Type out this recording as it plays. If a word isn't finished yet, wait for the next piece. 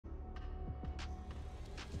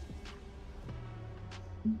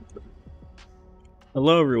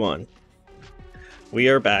Hello, everyone. We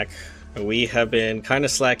are back. We have been kind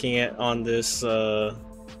of slacking it on this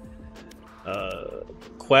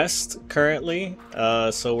quest currently,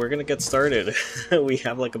 so we're gonna get started. We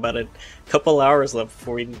have like about a couple hours left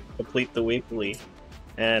before we complete the weekly,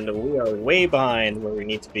 and we are way behind where we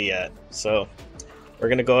need to be at. So we're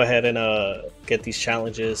gonna go ahead and get these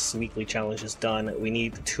challenges, weekly challenges done. We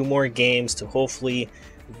need 2 more games to hopefully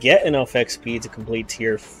get enough XP to complete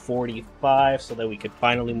tier 45 so that we could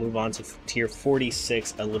finally move on to tier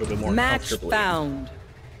 46 a little bit more comfortably. Match found.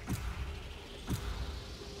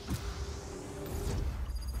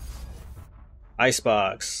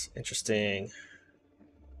 Icebox, interesting.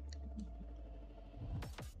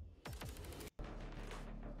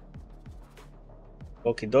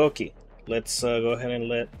 Okie dokie. Let's go ahead and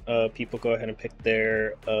let people go ahead and pick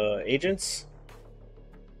their agents.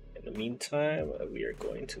 In the meantime, we are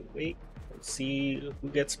going to wait and see who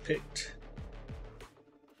gets picked.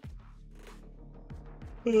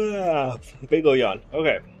 Big ol' yawn.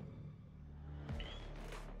 Okay.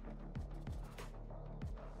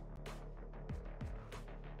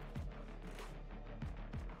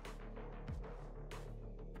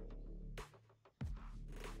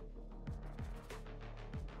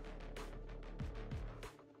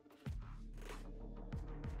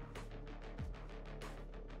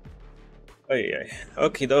 Oh yeah.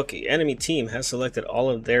 Okie dokie. Enemy team has selected all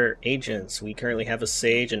of their agents. We currently have a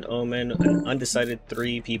Sage, an Omen, an undecided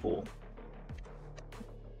 3 people.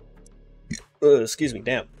 Excuse me,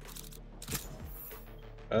 damn.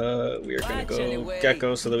 We are gonna go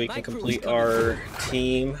Gecko so that we can complete our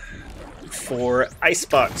team for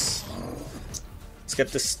Icebox. Let's get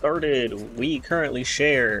this started. We currently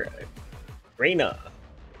share Reyna.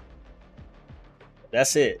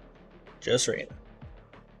 That's it. Just Reyna.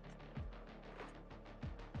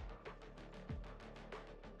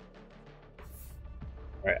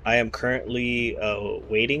 Alright, I am currently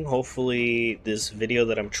waiting. Hopefully this video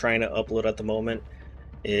that I'm trying to upload at the moment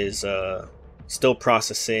is still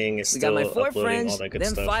processing, is still we got my 4 uploading, friends, all that good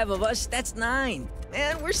then stuff. 5 of us, that's 9.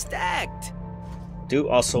 Man, we're stacked. Do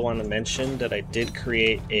also want to mention that I did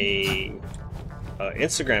create a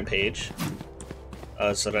Instagram page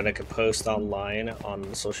so that I could post online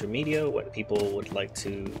on social media when people would like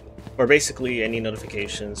to, or basically any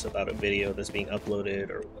notifications about a video that's being uploaded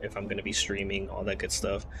or if I'm going to be streaming, all that good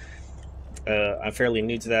stuff. I'm fairly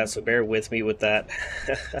new to that, so bear with me with that.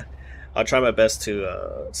 I'll try my best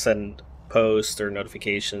to send posts or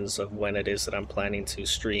notifications of when it is that I'm planning to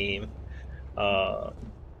stream or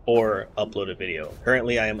upload a video.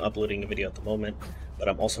 Currently I am uploading a video at the moment, but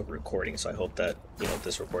I'm also recording, so I hope that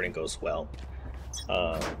this recording goes well.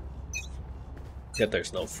 That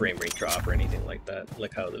there's no frame rate drop or anything like that,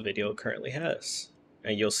 like how the video currently has.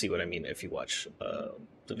 And you'll see what I mean if you watch the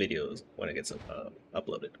videos when it gets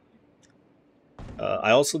uploaded.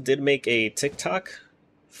 I also did make a TikTok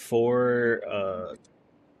for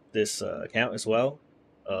this account as well.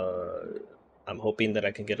 I'm hoping that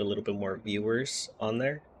I can get a little bit more viewers on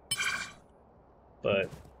there. But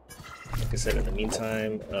like I said, in the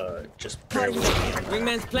meantime, just bear with me on that.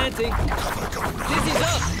 Wingman's planting. Dizzy's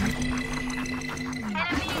up.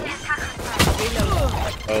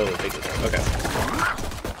 Oh, big deal. Okay.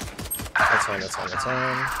 That's fine, that's fine, that's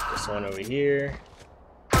fine. This one over here.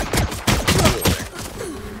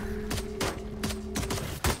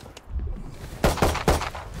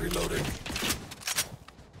 Reloading.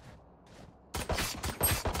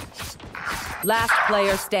 Last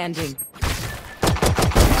player standing.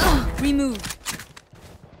 Remove.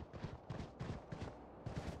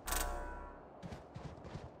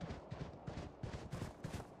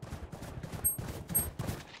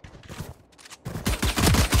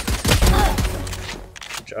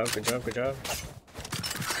 Good job, good job, good job.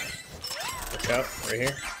 Watch out, right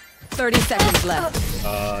here. 30 seconds left.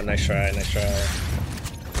 Nice try, nice try.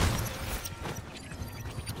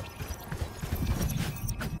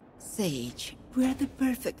 Sage, we're the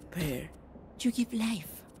perfect pair. You give life.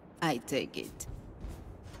 I take it.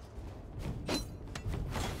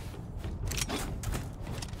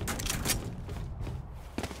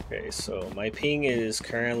 Okay, so my ping is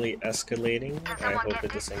currently escalating. I hope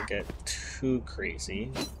it doesn't get too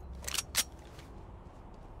crazy.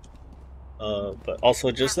 But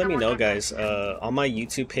also just let me know, guys, on my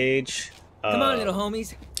YouTube page, Come on, little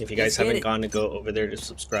homies. if you guys haven't gone to go over there to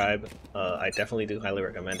subscribe, I definitely do highly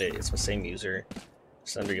recommend it. It's the same user,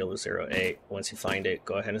 SlenderYellow08. Once you find it,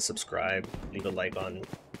 go ahead and subscribe. Leave a like on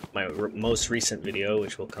my most recent video,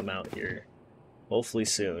 which will come out here hopefully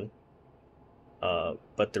soon.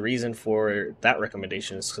 But the reason for that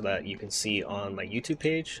recommendation is so that you can see on my YouTube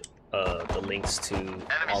page the links to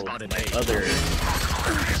all of my other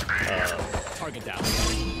Target down.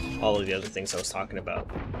 all of the other things I was talking about,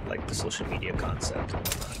 like the social media concept and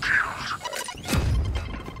whatnot.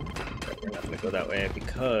 We're not gonna go that way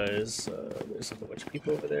because there's a whole bunch of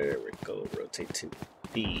people over there. We're gonna go rotate to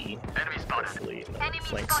B. Hopefully no one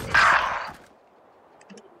flanks us.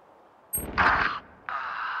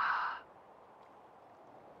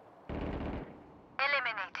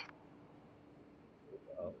 Eliminated.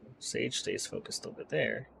 Sage stays focused over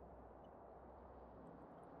there.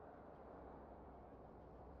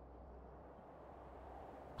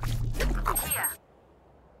 Here.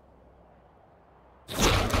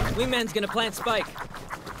 Wingman's gonna plant spike.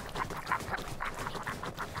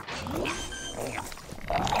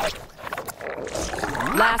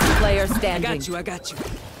 Last player standing. I got you.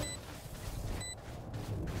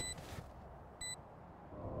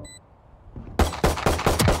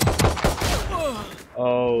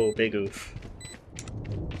 Oh, big oof.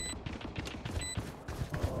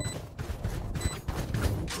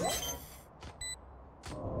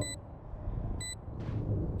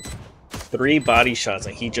 Three body shots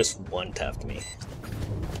and he just one-tapped me.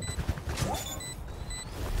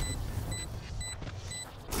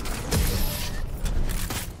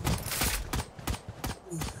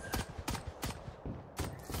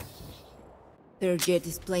 Their jet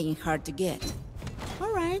is playing hard to get.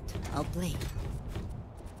 Alright, I'll play.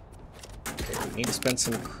 Okay, we need to spend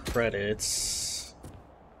some credits.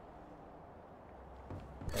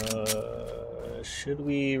 Should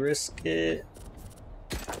we risk it?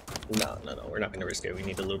 No, we're not gonna risk it. We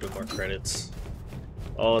need a little bit more credits.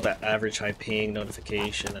 Oh, that average high ping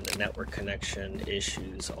notification and the network connection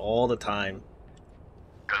issues all the time.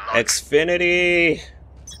 Xfinity!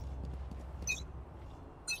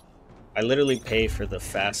 I literally pay for the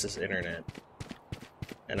fastest internet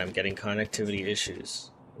and I'm getting connectivity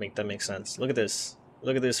issues. Make that make sense. Look at this.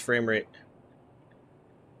 Look at this frame rate.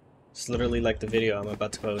 It's literally like the video I'm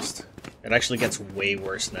about to post. It actually gets way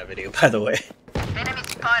worse in that video, by the way. Enemy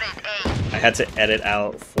spotted A. I had to edit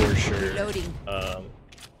out for sure Reloading.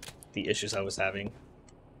 the issues I was having.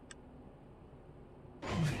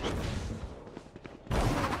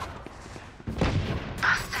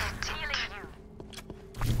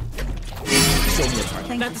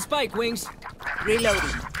 Plant the spike, Wings. Reloading.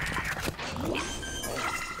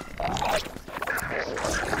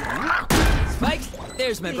 Spike.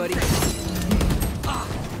 There's my buddy.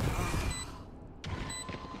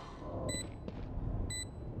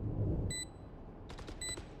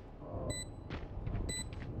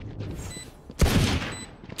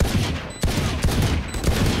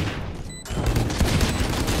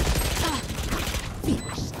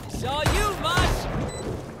 Saw you, Mosh.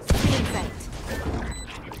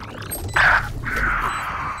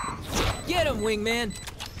 Get him, Wingman.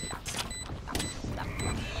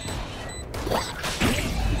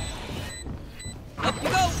 Up you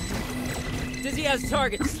go. Dizzy has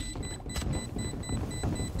targets.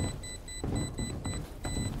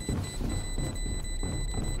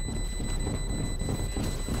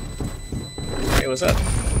 Hey, what's up?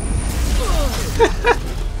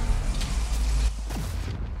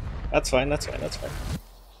 That's fine, that's fine, that's fine.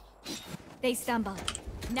 They stumble.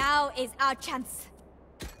 Now is our chance.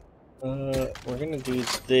 We're gonna do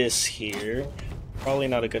this here. Probably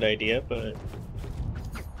not a good idea, but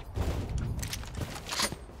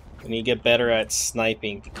we need to get better at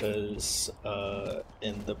sniping because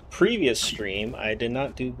in the previous stream I did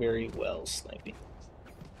not do very well sniping.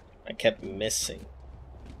 I kept missing.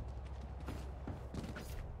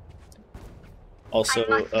 Also,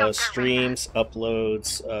 streams,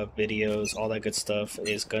 uploads, videos, all that good stuff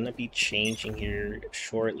is gonna be changing here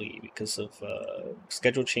shortly because of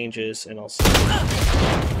schedule changes and also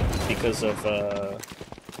because of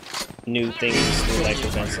new things, new life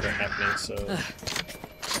events that are happening. So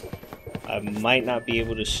I might not be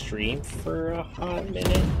able to stream for a hot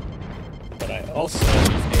minute, but I also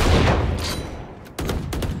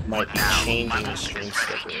might be changing the stream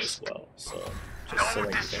schedule as well. So just so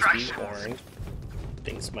that you guys be warned.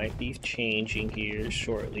 Things might be changing here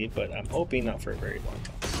shortly, but I'm hoping not for a very long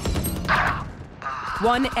time.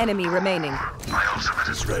 One enemy remaining. My ultimate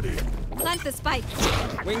is ready. Plant the spike.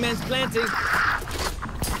 Wingman's planting.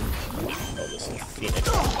 Oh, this is Phoenix.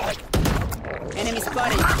 Enemy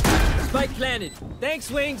spotted. Spike planted. Thanks,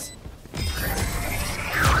 Wings.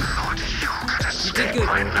 You did good.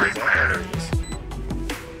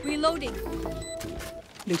 Reloading.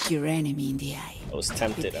 Look your enemy in the eye. I was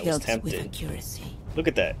tempted, It I was helps with tempted. accuracy. Look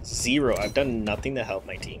at that, 0. I've done nothing to help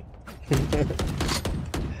my team.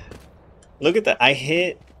 Look at that, I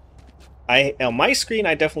on my screen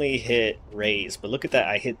I definitely hit Raze, but look at that,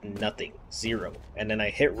 I hit nothing, 0, and then I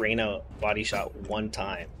hit Reyna body shot 1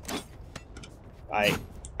 time. I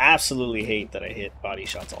absolutely hate that I hit body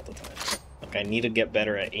shots all the time. Like I need to get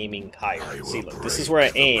better at aiming higher. See, look, this is where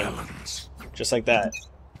I aim, just like that,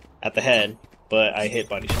 at the head, but I hit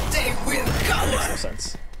body shots. That makes no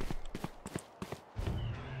sense.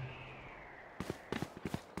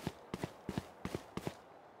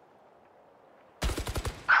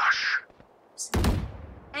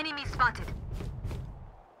 Enemy spotted.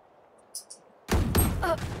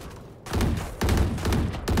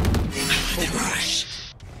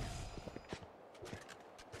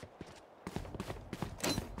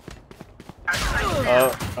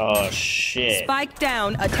 Oh shit. Spike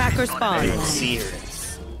down, attacker I spawn. didn't even see her.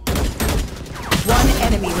 1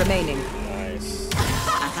 enemy remaining. Nice.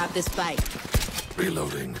 I have the spike.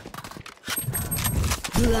 Reloading.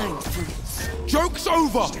 Blind fools. Joke's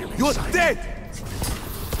over! You're dead!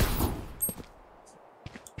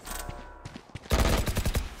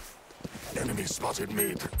 Enemy spotted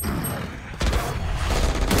mid.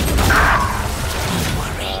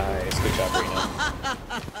 Nice, good job, Reyna.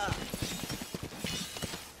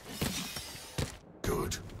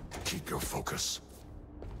 Good. Keep your focus.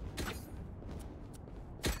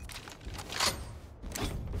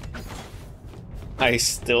 I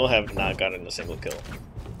still have not gotten a single kill.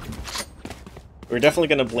 We're definitely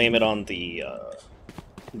gonna blame it on the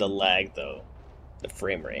lag though, the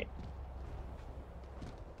frame rate.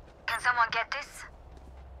 Can someone get this?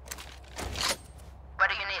 What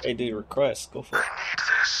do you need? Hey dude, request, go for it. Need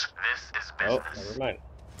this. This is Oh, never mind.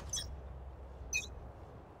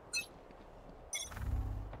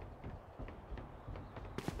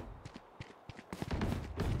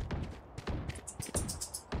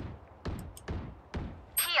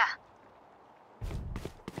 Here.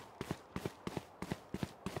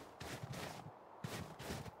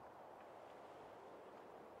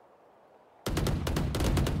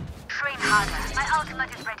 Train harder. My ultimate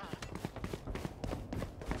is ready.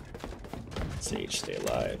 Sage, stay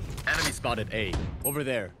alive. Enemy spotted A. Over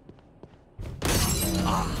there.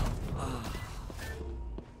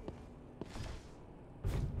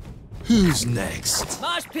 Who's next?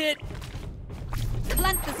 Mosh pit.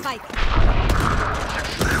 Plant the spike.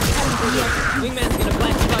 Wingman's gonna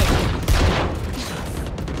plant spike.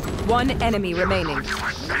 1 enemy remaining.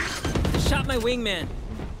 Shot my wingman.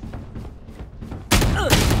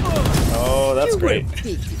 Oh, that's great.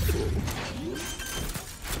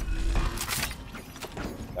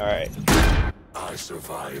 Alright. I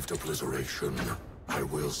survived obliteration. I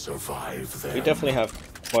will survive them. We definitely have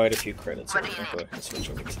quite a few credits. I'm gonna go ahead and switch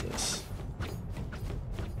over to this.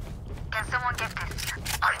 Can someone get this?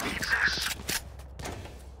 I need this.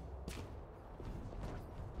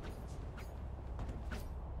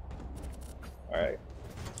 Alright.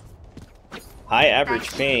 High average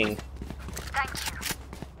ping. Thank you.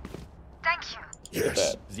 Thank you. Look at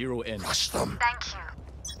Yes. that. 0 in. Rush them. Thank you.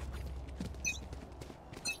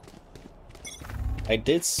 I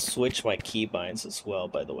did switch my keybinds as well,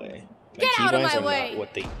 by the way. My Get out of keybinds my are way! not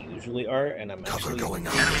what they usually are, and I'm Cover actually going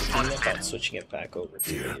out. thinking about switching it back over to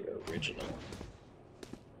Here. the original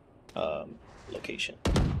location.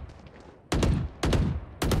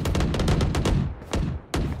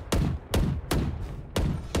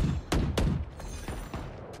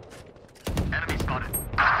 Enemy spotted.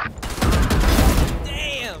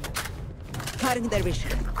 Damn. Cutting their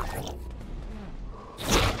vision.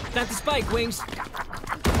 Plant the spike, Wings.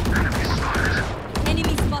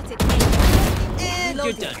 Enemy spotted.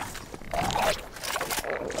 You're done.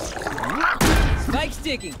 Spike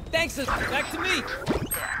sticking. Thanks. Back to me.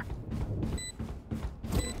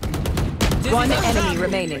 1 enemy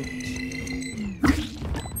remaining.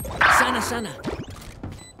 Sana.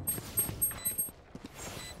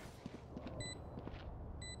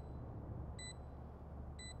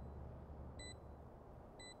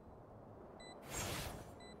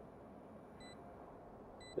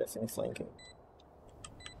 Definitely flanking.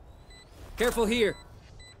 Careful here.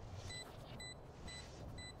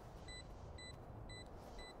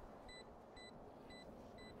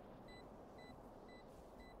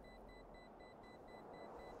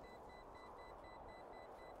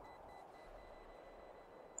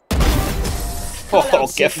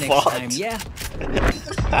 Oh, get Sick next time, fucked! yeah.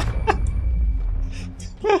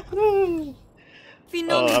 Oh,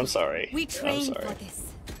 I'm sorry. We I'm trained sorry. for this.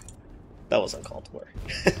 That wasn't called for.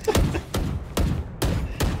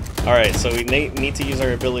 Alright, so we need to use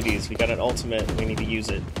our abilities. We got an ultimate, we need to use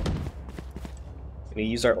it. We need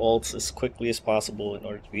to use our ults as quickly as possible in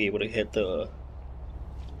order to be able to hit the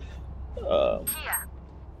Here.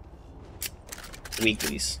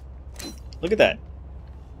 weeklies. Look at that.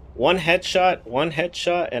 One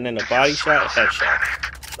headshot, and then a body shot,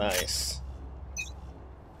 headshot. Nice.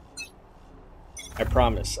 I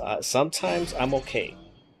promise. Sometimes I'm okay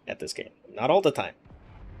at this game. Not all the time.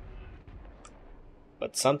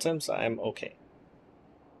 But sometimes I'm okay.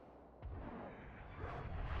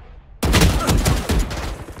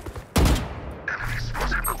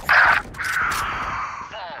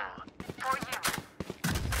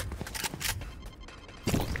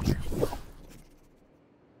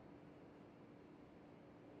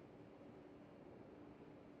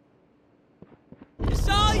 It's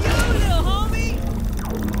all you, little homie.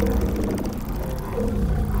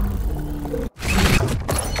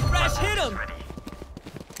 Rush, hit him.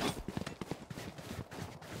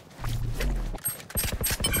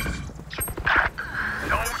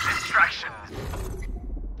 No distraction.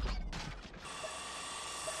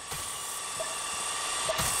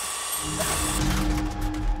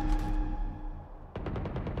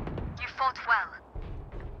 You fought well.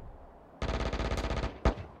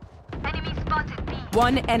 Enemy spotted B.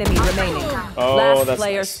 One enemy remaining. Oh, Last that's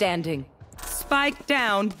player nice. standing. Spike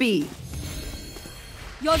down B.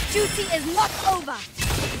 Your duty is not over.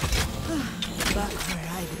 Back where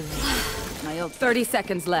I belong. My old 30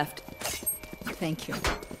 seconds left. thank you.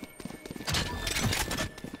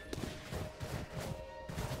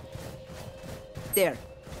 There.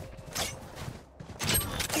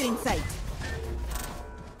 Still in sight.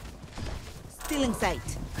 Still in sight.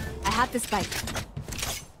 I have the spike.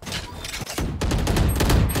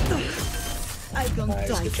 I don't Nice,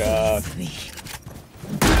 die good job. easily.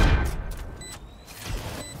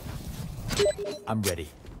 I'm ready.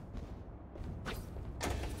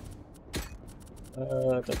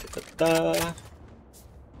 Let's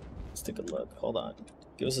take a look. Hold on.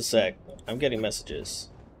 Give us a sec. I'm getting messages.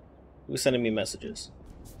 Who's sending me messages?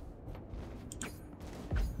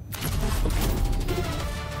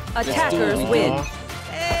 Attackers Aw. win.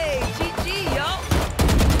 Hey, GG, yo.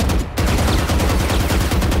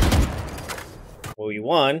 Well, you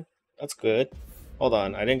won. That's good. Hold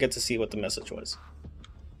on. I didn't get to see what the message was.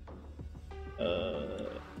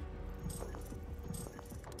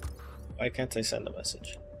 Why can't I send a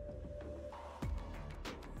message?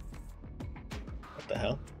 What the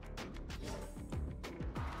hell?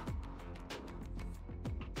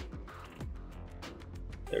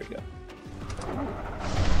 There we go.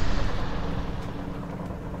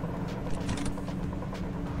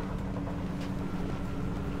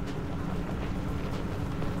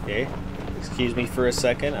 Okay. Excuse me for a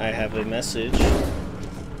second. I have a message.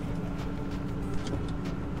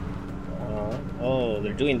 Oh,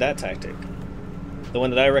 they're doing that tactic. The one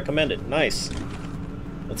that I recommended. Nice.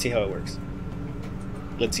 Let's see how it works.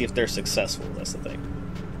 Let's see if they're successful. That's the thing.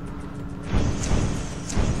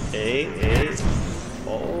 Hey.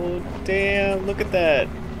 Oh, damn. Look at that.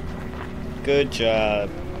 Good job.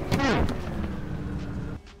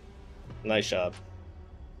 Nice job.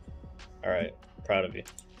 Alright. Proud of you.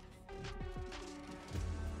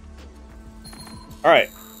 Alright.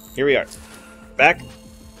 Here we are. Back.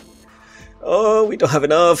 Oh, we don't have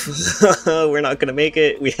enough. We're not gonna make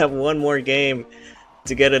it. We have one more game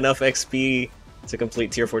to get enough XP to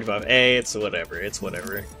complete tier 45A. It's whatever.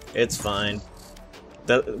 It's fine.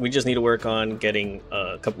 We just need to work on getting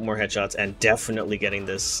a couple more headshots and definitely getting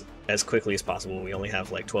this as quickly as possible. We only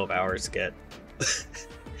have like 12 hours to get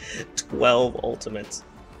 12 ultimates.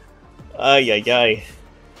 Ay.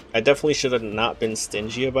 I definitely should have not been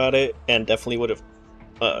stingy about it, and definitely would have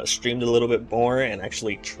streamed a little bit more and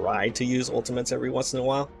actually tried to use ultimates every once in a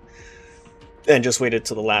while, and just waited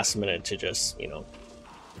till the last minute to just, you know,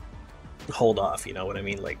 hold off, you know what I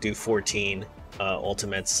mean? Like do 14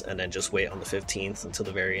 ultimates and then just wait on the 15th until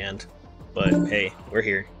the very end. But hey, we're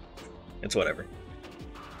here. It's whatever.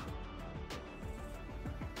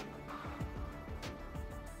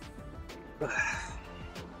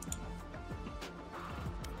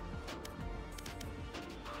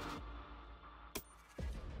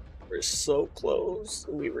 We're so close.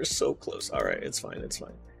 We were so close. All right, it's fine.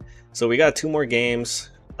 So we got 2 more games.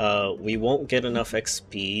 We won't get enough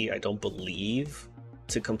XP, I don't believe,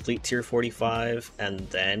 to complete tier 45 and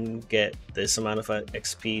then get this amount of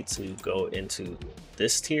XP to go into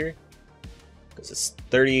this tier, because it's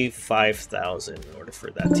 35,000 in order for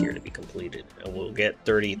that tier to be completed, and we'll get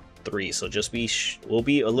 33. So just we'll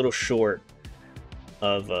be a little short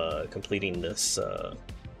of completing this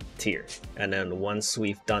tier, and then once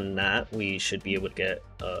we've done that, we should be able to get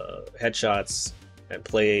headshots and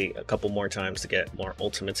play a couple more times to get more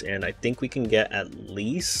ultimates in. I think we can get at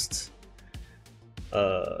least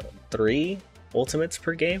 3 ultimates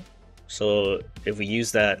per game. So if we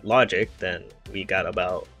use that logic, then we got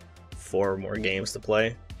about 4 more games to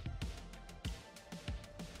play.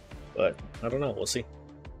 But I don't know, we'll see.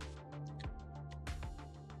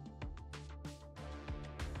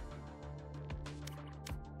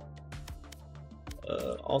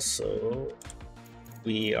 Also,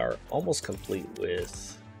 we are almost complete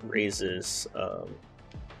with Raze's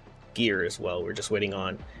gear as well. We're just waiting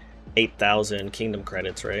on 8,000 kingdom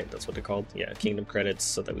credits, right? That's what they're called? Yeah, kingdom credits,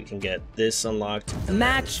 so that we can get this unlocked.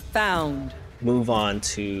 Match found. Move on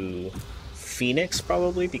to Phoenix,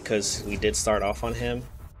 probably, because we did start off on him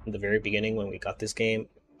in the very beginning when we got this game,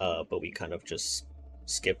 but we kind of just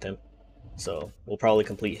skipped him. So we'll probably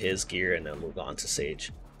complete his gear and then move on to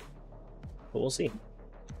Sage. But we'll see.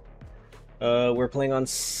 We're playing on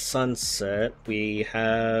Sunset. We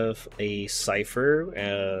have a Cypher,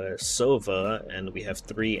 Sova, and we have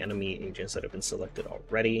 3 enemy agents that have been selected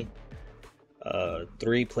already.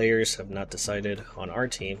 3 players have not decided on our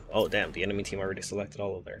team. Oh damn, the enemy team already selected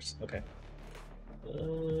all of theirs. Okay.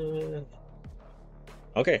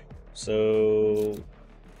 Okay, so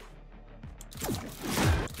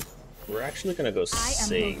we're actually gonna go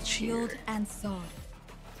Sage here. Shield and sword.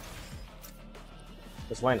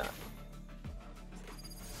 Because why not?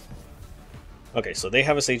 Okay, so they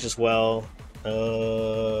have a Sage as well,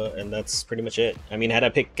 and that's pretty much it. I mean, had I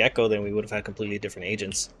picked Gecko, then we would have had completely different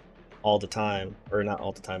agents all the time, or not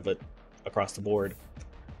all the time, but across the board.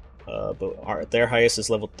 But their highest is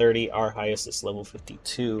level 30, our highest is level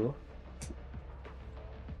 52.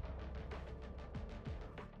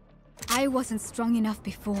 I wasn't strong enough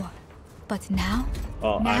before, but now.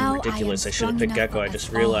 Oh, now I'm ridiculous. I should have picked Gecko. I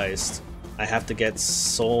just realized I have to get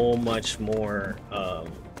so much more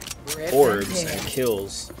orbs and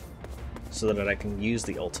kills so that I can use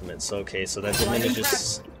the ultimate. So okay, so that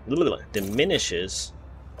diminishes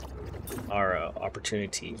our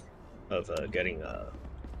opportunity of getting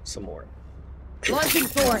some more Launching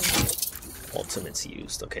sword. ultimates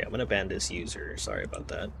used. Okay, I'm gonna ban this user. Sorry about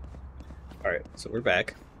that. Alright, so we're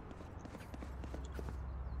back.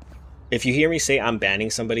 If you hear me say I'm banning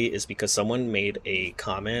somebody, it's because someone made a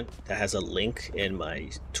comment that has a link in my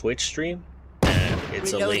Twitch stream, and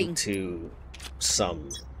it's a link to some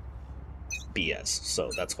BS.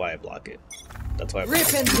 So that's why I block it. That's why I block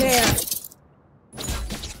Rip and tear.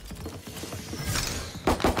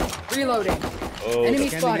 Reloading. Oh, Enemy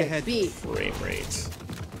the spotted. B. frame rates.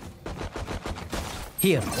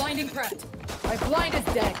 Here. Blinding prep. My blind is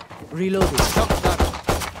dead. Reloading. Shock dart.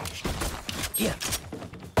 Here.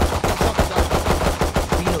 Shock dart.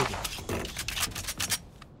 Reloading.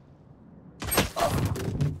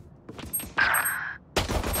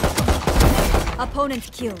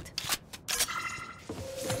 Opponent killed.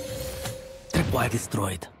 Tripwire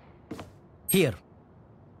destroyed. Here.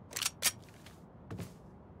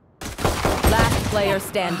 Last player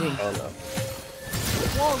standing. Oh no.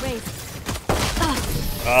 Wall raised.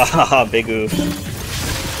 Ah, big oof.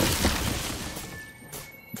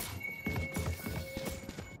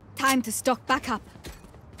 Time to stock back up.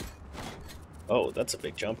 Oh, that's a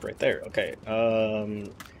big jump right there. Okay.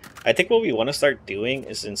 I think what we want to start doing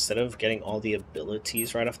is, instead of getting all the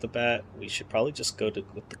abilities right off the bat, we should probably just go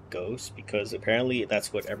with the ghost, because apparently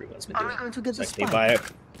that's what everyone's been doing. It's like they buy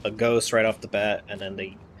a ghost right off the bat, and then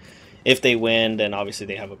if they win, then obviously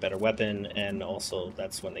they have a better weapon, and also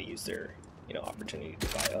that's when they use their opportunity to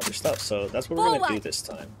buy other stuff. So that's what we're gonna do this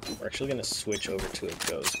time. We're actually gonna switch over to a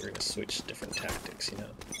ghost. We're gonna switch different tactics,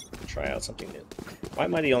 try out something new. Why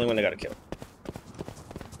am I the only one that got a kill?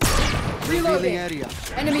 Reloading.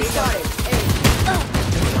 Enemy spotted.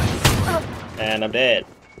 And I'm dead.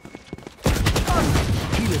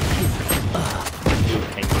 Dude,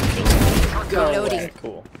 can you kill me? Go. Okay,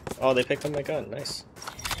 cool. Oh, they picked up my gun. Nice.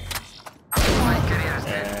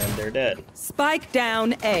 And they're dead. Spike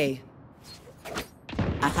down A.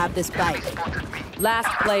 I have the spike. Last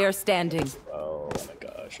player standing. Oh my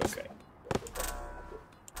gosh, okay.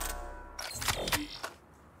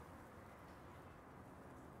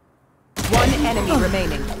 One enemy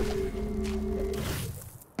remaining.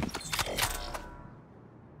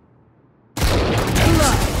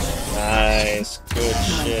 Nice, good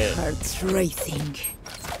shit. Heart's racing.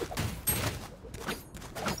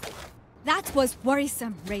 That was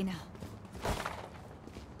worrisome, Reyna.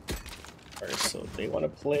 Alright, so they want to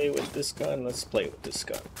play with this gun, let's play with this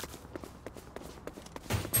gun.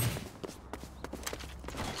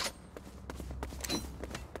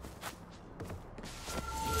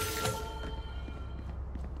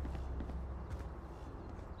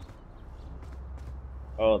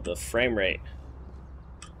 Oh, the frame rate.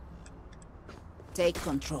 Take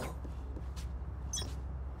control.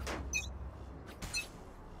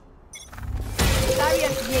 Barrier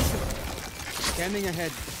created. Scanning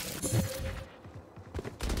ahead.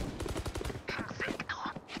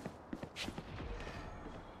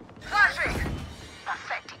 Flashing!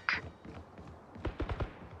 Pathetic.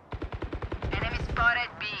 Enemy spotted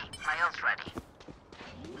B. My ult's ready.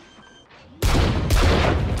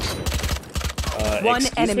 One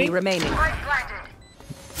Excuse enemy me? remaining. Right blinded.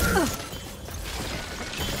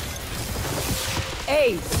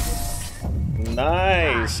 Ace.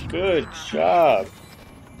 Nice, good job.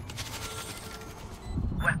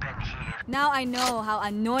 Weapon here. Now I know how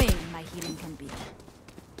annoying my healing can be.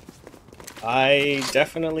 I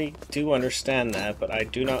definitely do understand that, but I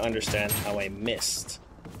do not understand how I missed.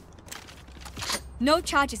 No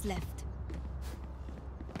charges left.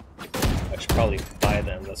 I should probably buy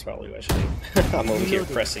them. That's probably what I should do. I'm over here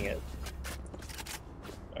pressing it.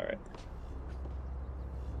 Alright.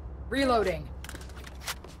 Reloading.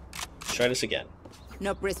 Let's try this again.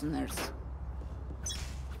 No prisoners.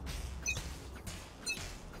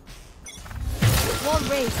 Wall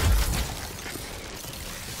raised.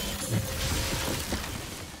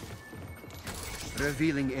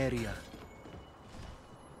 Revealing area.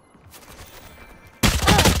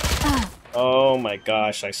 Oh my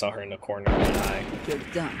gosh, I saw her in the corner of my eye. You're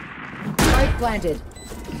done. Spike planted.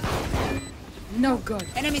 No good.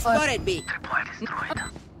 Enemy spotted B. Tripwire destroyed.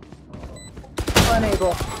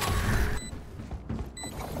 Unable.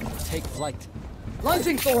 Take flight.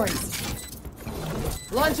 Launching thorns.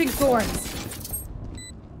 Launching thorns.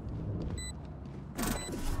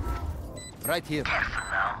 Right here. Careful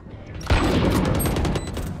now.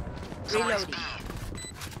 Reloading.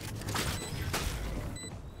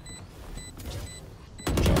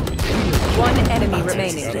 One enemy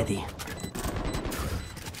remaining. Ready.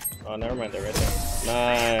 Oh, never mind, they're right there.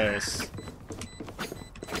 Nice.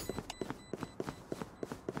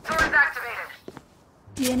 Sword activated.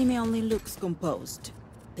 The enemy only looks composed.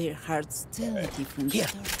 Their hearts tell a different Here.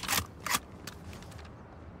 story.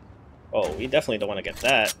 Oh, we definitely don't want to get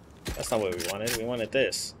that. That's not what we wanted. We wanted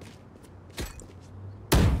this.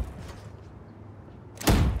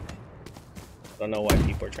 I don't know why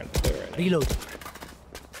people are trying to do it right now. Reload.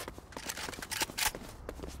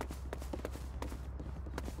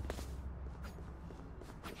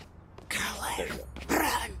 There you go.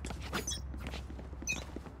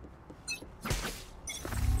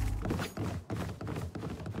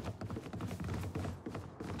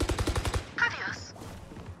 Adios.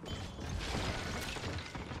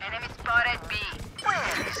 Enemy spotted B.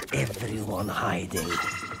 Where is Everyone hiding. they will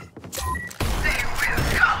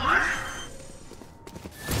cower?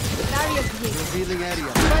 Barriers here. Revealing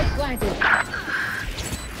area. Spike planted.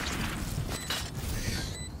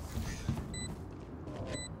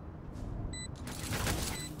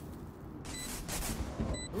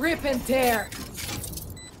 Rip and tear.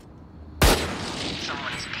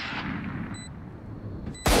 Someone is B.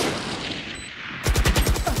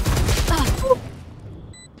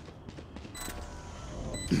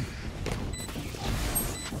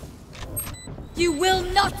 You will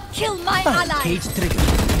not kill my ally. Cage trigger.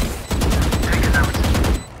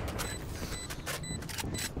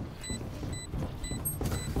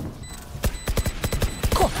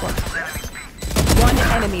 One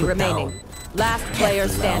enemy remaining. Last player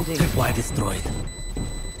standing. Tripwire destroyed.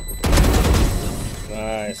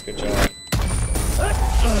 Nice, good job.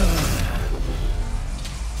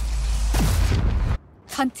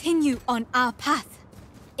 Continue on our path.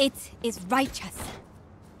 It is righteous.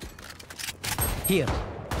 Here.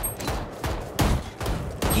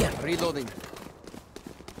 Here. Reloading.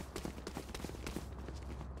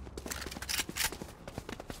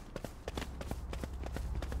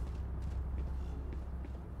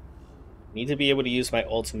 Need to be able to use my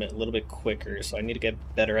ultimate a little bit quicker, so I need to get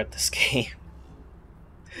better at this game.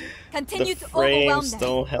 Continue The to overwhelm frames them.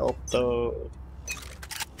 don't help though.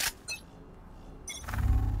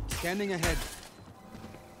 Scanning ahead.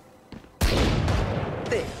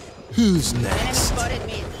 Who's Enemy next? spotted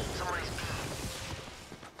mid. Someone is B.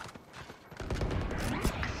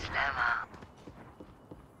 Slammer.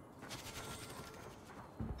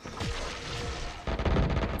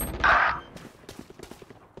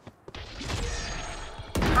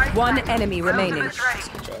 One enemy remaining. Ultimate's ready.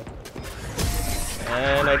 Good job.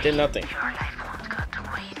 And I did nothing. Your life won't got to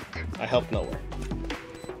waste. I helped nowhere.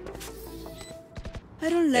 I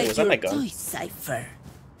don't Hey, like was that your my gun? toy, Cypher.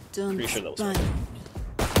 Don't Pretty sure that was spy my on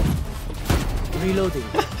me. Reloading.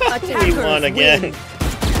 We won again. People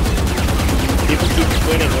keep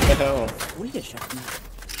winning, what the hell? Wait a second.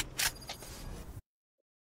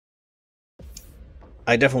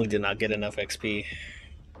 I definitely did not get enough XP.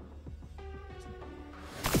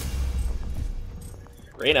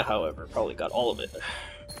 Reyna, however, probably got all of it.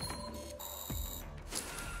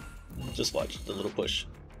 Just watch the little push.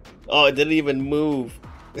 Oh, it didn't even move.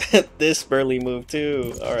 This barely moved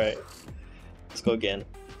too. Alright. Let's go again.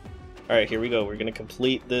 Alright, here we go. We're gonna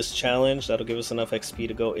complete this challenge. That'll give us enough XP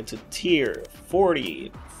to go into tier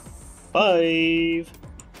 45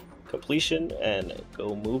 completion and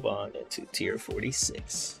go move on into tier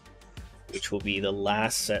 46, which will be the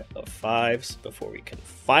last set of 5s before we can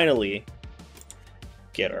finally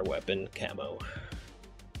get our weapon camo.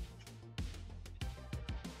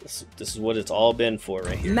 This is what it's all been for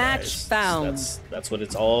right here. Match guys. found. That's what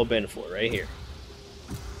it's all been for right here.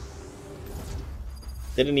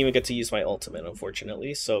 Didn't even get to use my ultimate,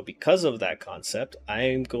 unfortunately. So because of that concept,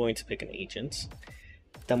 I'm going to pick an agent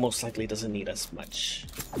that most likely doesn't need as much.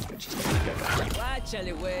 Watch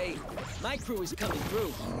alleyway. My crew is coming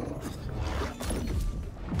through.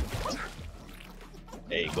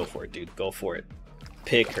 Hey, go for it, dude. Go for it.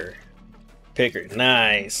 Pick her. Pick her.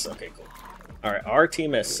 Nice. Okay, cool. Alright, our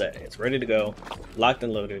team is set. It's ready to go. Locked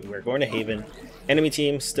and loaded. We're going to Haven. Enemy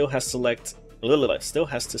team still has to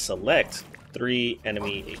select 3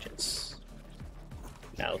 enemy agents.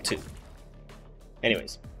 Now 2.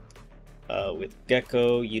 Anyways. With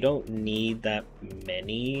Gecko, you don't need that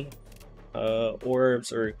many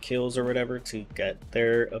orbs or kills or whatever to get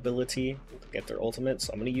their ability, to get their ultimate.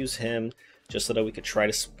 So I'm going to use him just so that we could try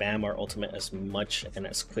to spam our ultimate as much and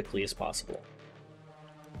as quickly as possible.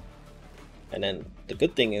 And then the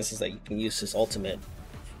good thing is that you can use his ultimate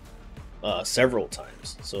several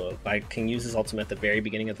times. So if I can use his ultimate at the very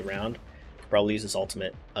beginning of the round, I could probably use his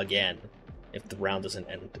ultimate again if the round doesn't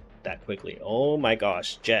end that quickly. Oh my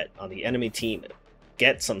gosh, Jet on the enemy team.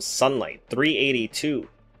 Get some sunlight. 382.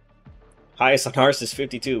 Highest on ours is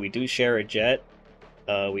 52. We do share a Jet.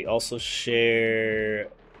 We also share...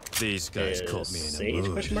 These guys caught me in Sage, a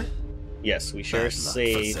mood. question mark? Yes, we share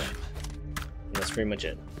Sage. And that's pretty much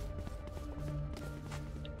it.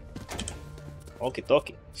 Okie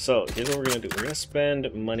dokie. So here's what we're gonna do. We're gonna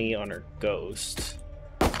spend money on our ghost.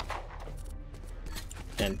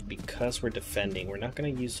 And because we're defending, we're not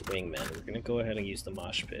going to use Wingman. We're going to go ahead and use the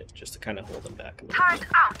Mosh Pit just to kind of hold them back a little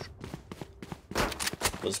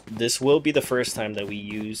bit. This will be the first time that we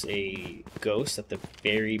use a ghost at the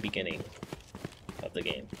very beginning of the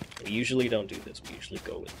game. We usually don't do this. We usually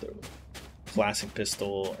go with the classic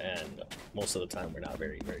pistol, and most of the time we're not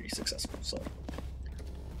very, very successful. So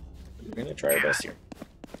we're going to try our best here.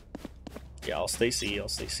 Yeah, I'll stay C. I'll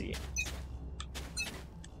stay C.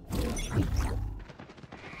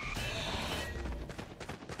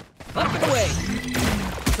 Up and away!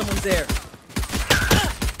 Someone's there.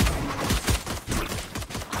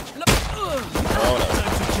 Oh no.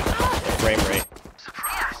 Frame rate.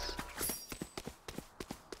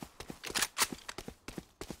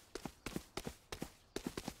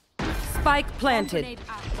 Spike planted. Grenade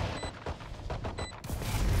out.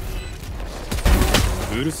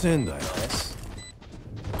 Nice.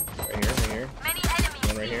 Right here. Many enemies.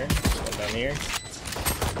 One right here. One down here.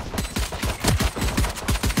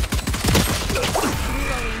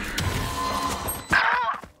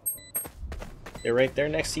 They're right there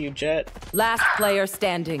next to you, Jet. Last player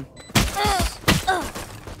standing.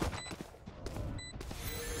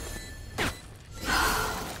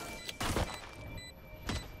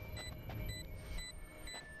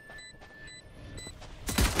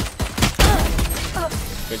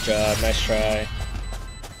 Good job, nice try.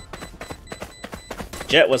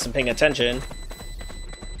 Jet wasn't paying attention.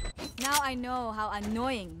 Now I know how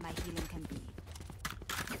annoying my healing can be.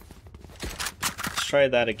 Let's try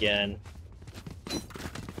that again.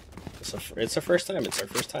 It's our first time. It's our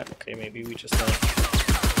first time. Okay, maybe we just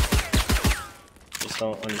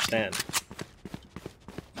don't understand.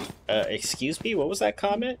 Excuse me. What was that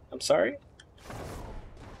comment? I'm sorry.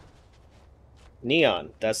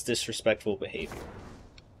 Neon. That's disrespectful behavior.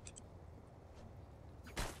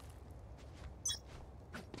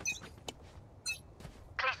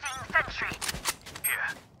 Placing sentry.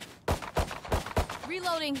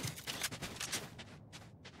 Reloading.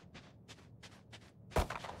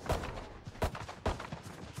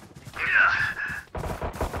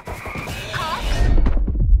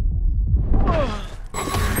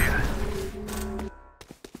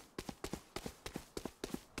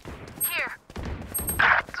 Here.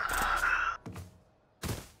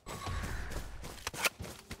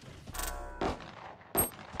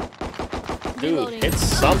 Dude, Reloading. hit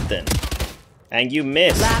something. And you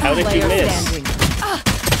missed. Last How did you player miss? standing.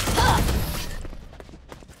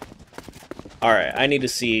 Alright, I need to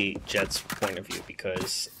see Jet's point of view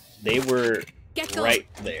because they were Gecko. right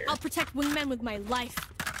there. I'll protect Wingman with my life.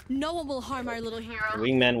 No one will harm our little hero.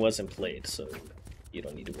 Wingman wasn't played, so you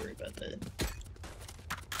don't need to worry about that.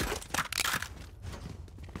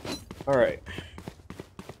 Alright.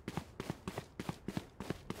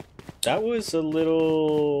 That was a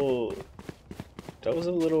little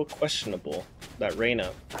questionable. That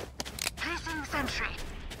Reyna. Placing sentry.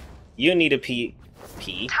 You need a pee.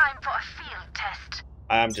 Time for a field test.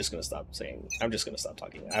 I'm just gonna stop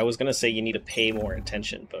talking. I was gonna say you need to pay more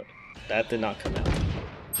attention, but that did not come out.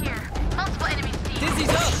 Here, multiple enemies seen. Dizzy's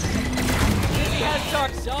up! Dizzy has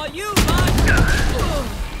dark. Saw you, Mosh!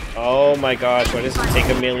 Oh my gosh, why does it take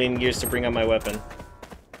a million years to bring out my weapon?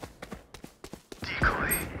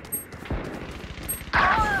 Decoy.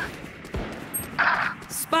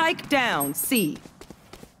 Spike down, C.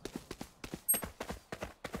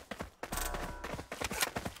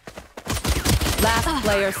 Last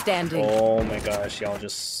player standing. Oh my gosh, y'all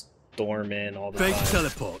just storm in all the Fake time.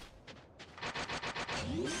 teleport.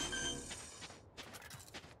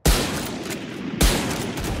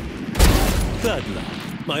 Third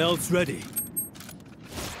lap. My ult's ready.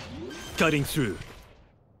 Cutting through.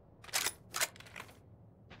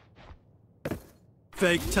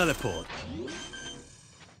 Fake teleport.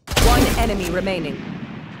 One enemy remaining.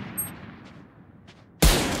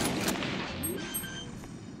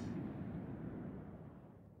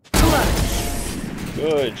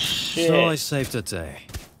 Good shit. So I saved a day.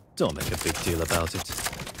 Don't make a big deal about it.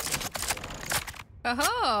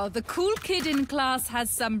 Oh, the cool kid in class has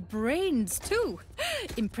some brains too.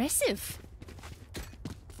 Impressive.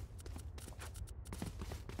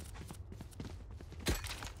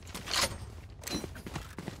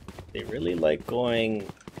 They really like going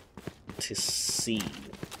to C.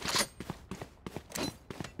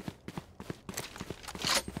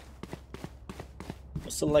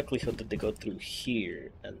 What's the likelihood that they go through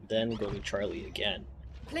here and then go to Charlie again?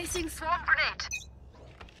 Placing swarm grenade.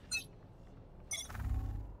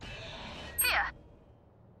 Here.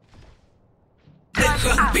 The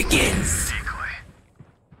hunt begins. Decoy.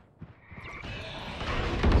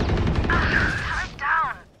 Turret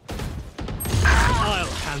down. I'll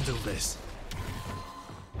handle this.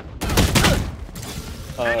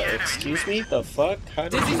 Excuse me? The fuck? How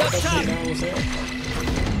did you Dizzy's up top. I was there?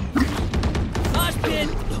 Mosh pin!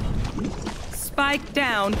 Spike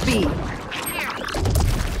down, B.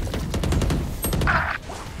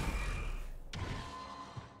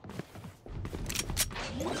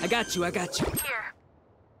 I got you. Here.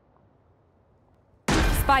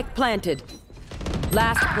 Spike planted.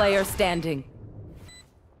 Last player standing.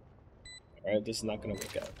 Alright, this is not gonna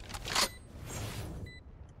work out.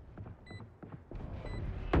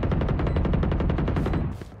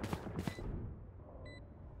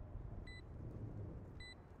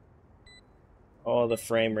 Oh, the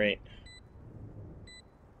frame rate.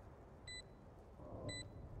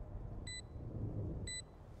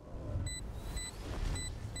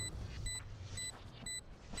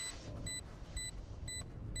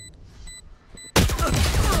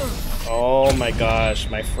 Oh my gosh,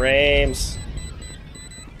 my frames.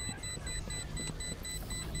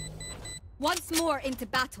 Once more into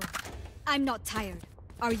battle. I'm not tired.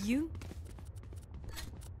 Are you?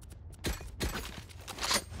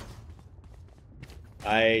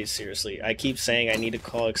 I keep saying I need to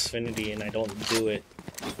call Xfinity and I don't do it.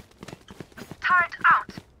 Turret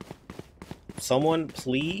out. Someone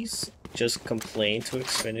please just complain to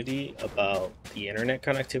Xfinity about the internet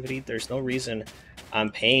connectivity. There's no reason I'm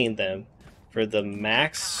paying them for the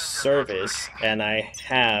max service and I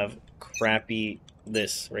have crappy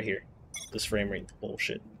this right here. This frame rate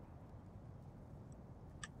bullshit.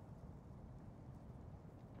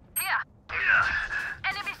 Here.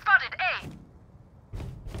 Enemy spotted A.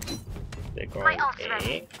 They're My going ult's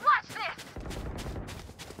ready. A. Watch this.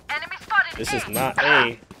 Enemy spotted This A. is not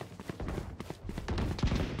A.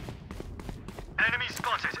 Enemy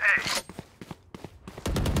spotted A.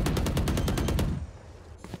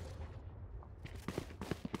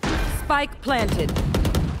 Spike planted.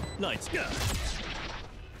 Lights go.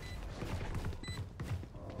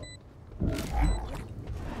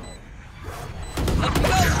 Up you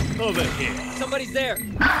go! Over here. Somebody's there.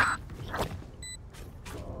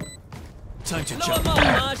 Time to Blow jump. him up,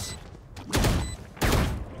 Mosh!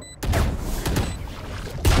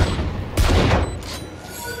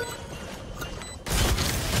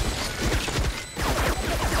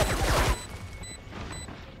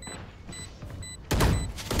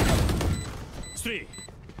 Three.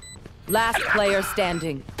 Last player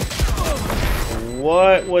standing.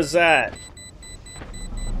 What was that?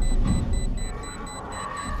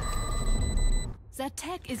 Their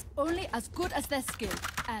tech is only as good as their skill.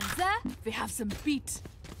 And there, we have some beat.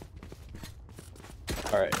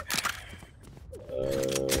 Alright.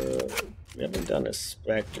 We haven't done a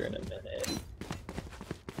Spectre in a minute.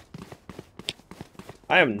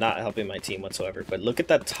 I am not helping my team whatsoever, but look at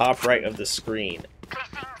that top right of the screen.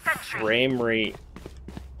 Placing sentry. Frame rate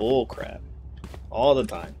bullcrap. All the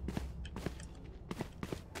time.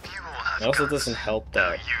 It also doesn't help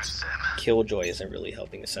that Killjoy isn't really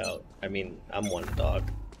helping us out. I mean, I'm one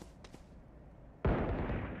dog. Turn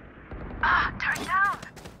down.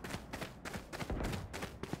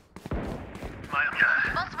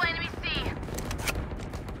 Multiple enemies C.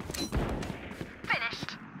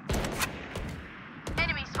 Finished.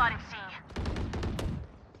 Enemy spotted C.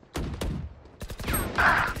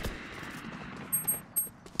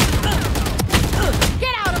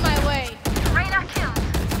 Get out of my way! Reyna killed.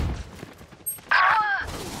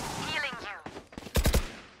 Healing you.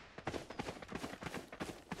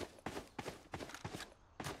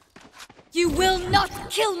 You will not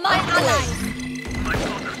kill my allies!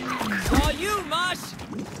 All you, Mosh!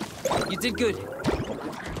 You did good.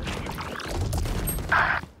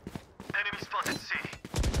 Enemy spotted C.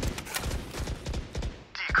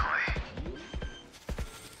 Decoy.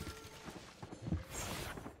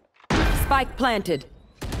 Spike planted.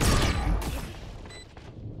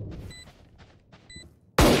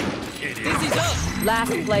 Dizzy's up!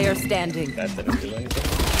 Last player standing. That didn't do anything.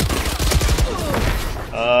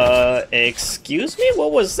 Excuse me?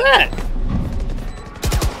 What was that?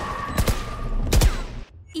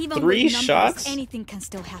 Even 3 with numbers, shots anything can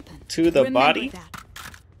still happen. to the Remember body? that.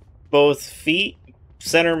 Both feet,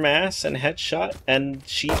 center mass, and headshot, and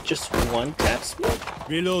she just one taps me?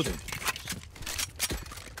 Reloading.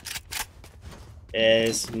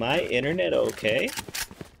 Is my internet okay?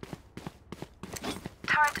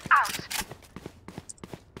 Turret out.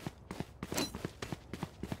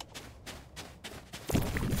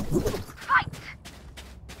 Fight.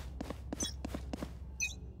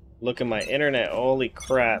 Look at my internet, holy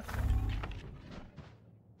crap.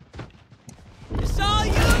 It's all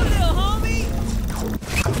you, little homie!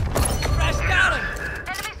 Fresh got him!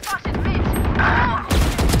 Enemy spotted mid.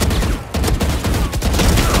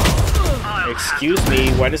 Excuse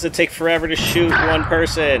me, why does it take forever to shoot one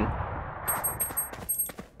person?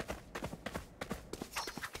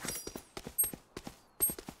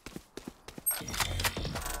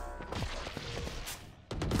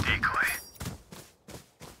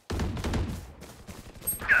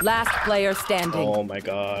 Last player standing. Oh my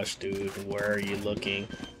gosh, dude, where are you looking?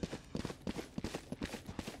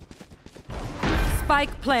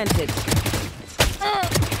 Spike planted.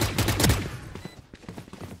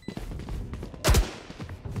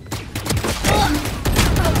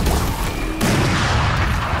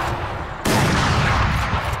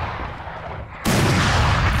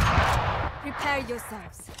 Prepare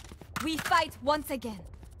yourselves. We fight once again.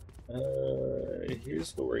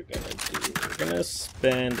 Here's what we're gonna do. We're gonna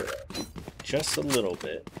spend just a little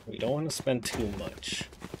bit. We don't want to spend too much.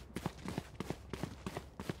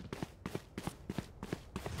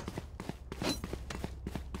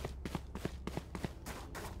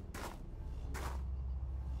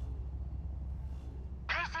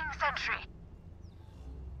 Placing sentry.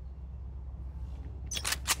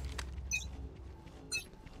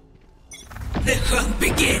 The hunt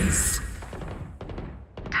begins.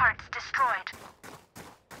 Turrets destroyed.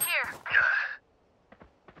 Here.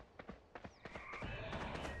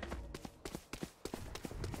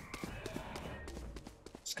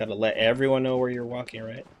 Just gotta let everyone know where you're walking,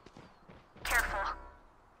 right? Careful.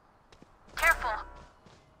 Careful.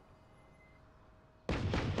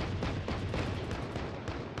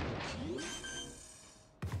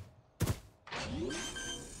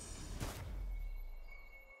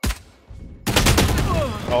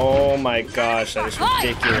 Oh my gosh, that is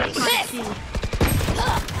ridiculous.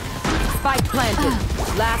 Spike planted.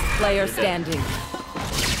 Last player standing.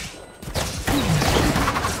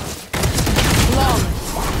 Flawless.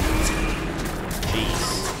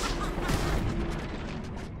 Jeez.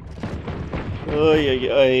 Oy, oy,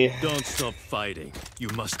 oy. Don't stop fighting. You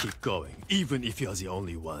must keep going, even if you're the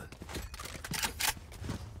only one.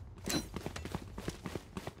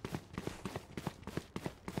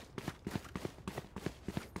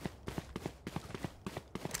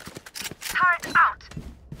 Turret out.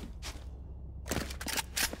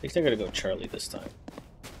 I think they're gonna go Charlie this time.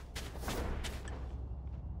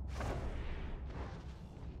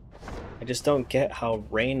 I just don't get how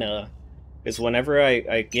Reyna is. Whenever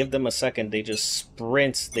I give them a second, they just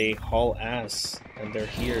sprint, they haul ass, and they're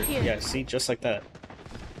here. Yeah, see, just like that.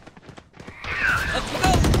 Let's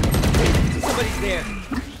go! Somebody's there.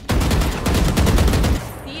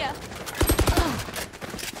 See ya.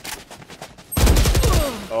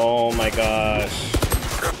 Oh my gosh.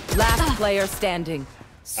 Last player standing.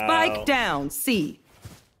 Spike Ow. down. C.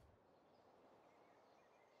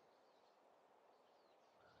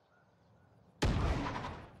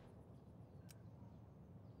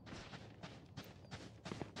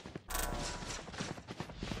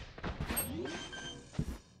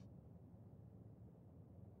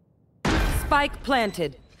 Spike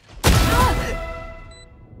planted.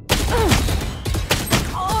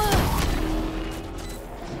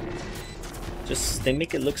 Just they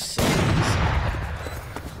make it look so easy.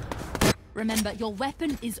 Remember, your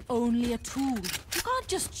weapon is only a tool. You can't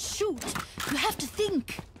just shoot. You have to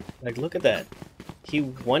think. Like, look at that. He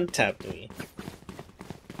one-tapped me.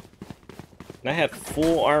 And I had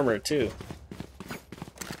full armor, too.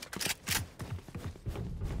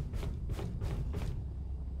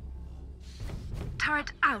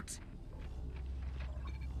 Turret out.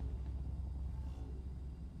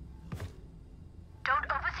 Don't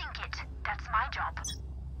overthink it. That's my job.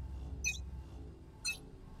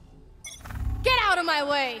 Get out of my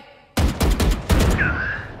way!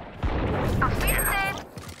 Auf Wiedersehen.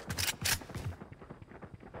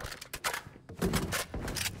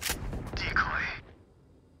 Decoy.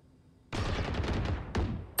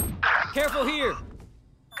 Careful here.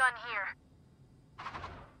 Gun here.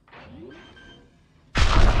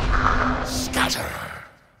 Scatter.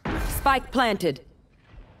 Spike planted.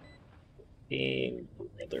 Ping,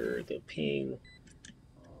 brother, the ping.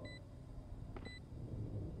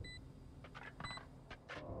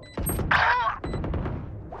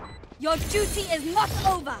 Your duty is not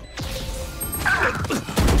over.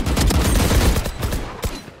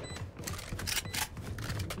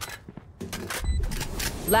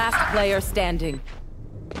 Last player standing.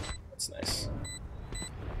 That's nice.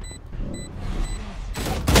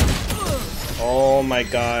 Oh my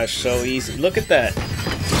gosh, so easy. Look at that.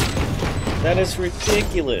 That is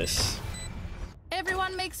ridiculous.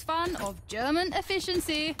 Everyone makes fun of German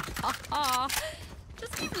efficiency. Ha ha.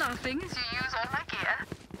 Just keep laughing. Do you use all my gear?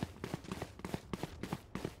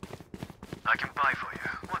 I can buy for you.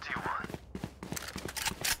 What do you want?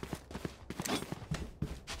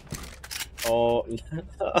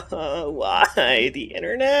 Oh, why? The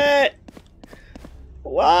internet?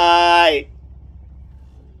 Why?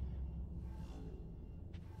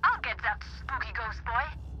 I'll get that spooky ghost boy.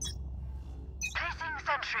 Placing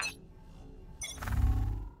sentry.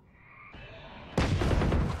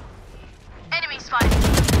 Enemy spotted.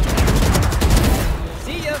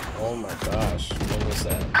 See ya. Oh my gosh, what was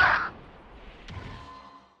that?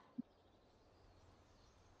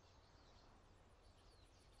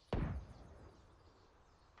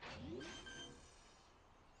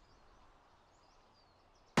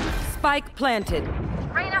 Spike planted.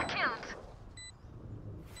 Reyna killed.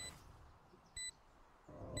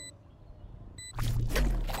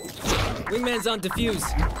 Wingman's on defuse.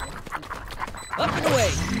 Up and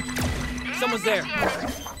away. Someone's there.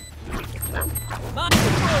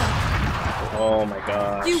 Oh my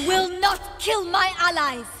gosh. You will not kill my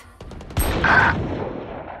allies.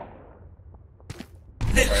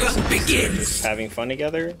 The hunt begins. Having fun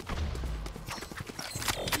together?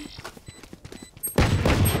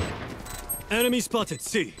 Enemy spotted.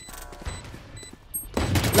 C.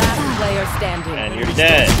 Last player standing. And you're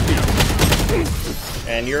dead.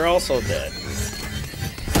 And you're also dead.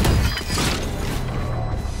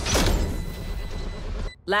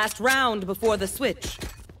 Last round before the switch.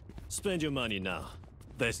 Spend your money now.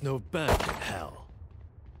 There's no bank in hell.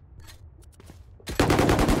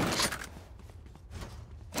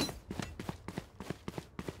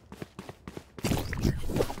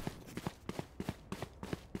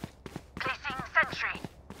 Placing sentry.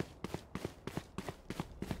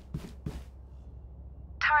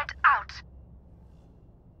 Turret out.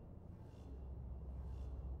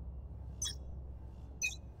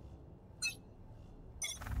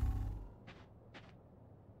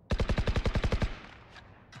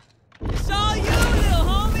 Saw you, little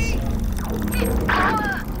homie.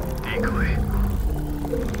 Decoy.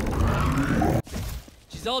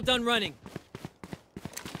 She's all done running.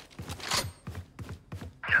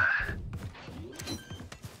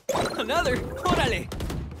 Another. Órale.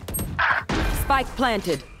 Spike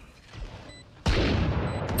planted. Be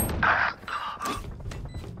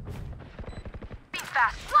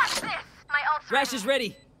fast. Watch this. My ult's Rash is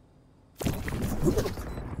ready.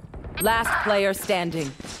 Last player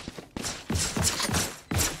standing.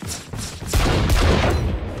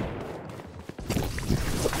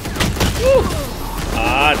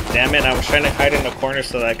 Ah, damn it. I was trying to hide in the corner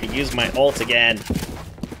so that I could use my ult again.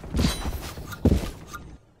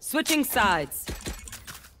 Switching sides.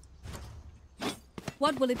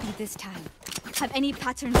 What will it be this time? Have any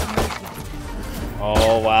patterns emerged yet?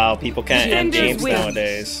 Oh wow, people can't end Defenders games win.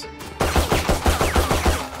 nowadays.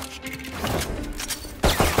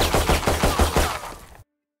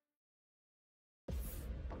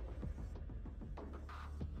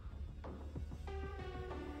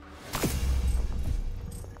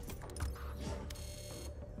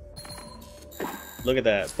 Look at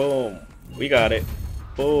that. Boom. We got it.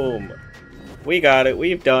 Boom. We got it.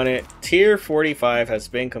 We've done it. Tier 45 has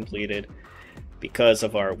been completed because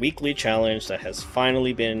of our weekly challenge that has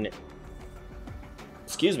finally been...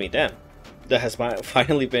 Excuse me, damn. That has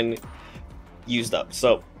finally been used up.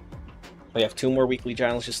 So, we have 2 more weekly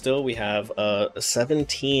challenges still. We have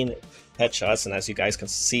 17 headshots, and as you guys can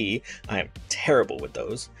see, I am terrible with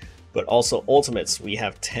those. But also ultimates. We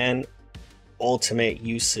have 10 ultimate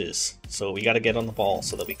uses. So we got to get on the ball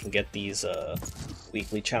so that we can get these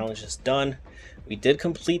weekly challenges done. We did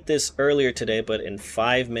complete this earlier today, but in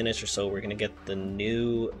 5 minutes or so, we're going to get the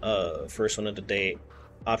new first one of the day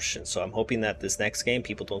option. So I'm hoping that this next game,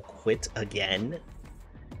 people don't quit again,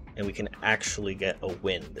 and we can actually get a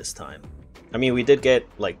win this time. I mean, we did get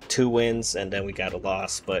like 2 wins, and then we got a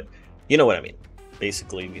loss, but you know what I mean.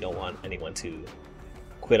 Basically, we don't want anyone to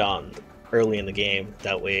quit on early in the game.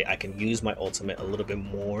 That way I can use my ultimate a little bit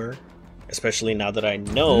more, especially now that I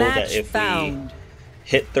know that if we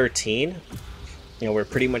hit 13, you know, we're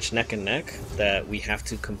pretty much neck and neck, that we have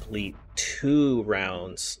to complete 2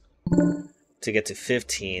 rounds to get to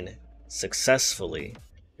 15 successfully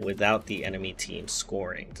without the enemy team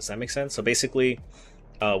scoring. Does that make sense? So basically,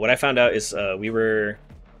 what I found out is we were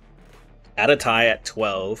at a tie at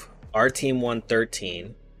 12. Our team won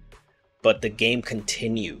 13, but the game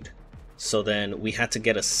continued. So then we had to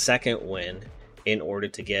get a second win in order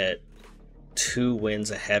to get 2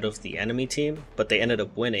 wins ahead of the enemy team, but they ended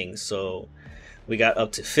up winning. So we got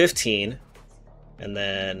up to 15, and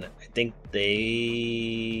then I think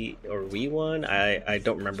we won. I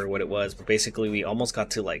don't remember what it was, but basically we almost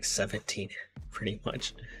got to like 17 pretty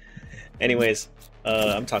much. Anyways,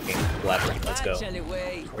 I'm talking Valorant. Let's go.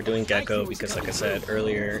 We're doing Gecko because, like I said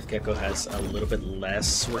earlier, Gecko has a little bit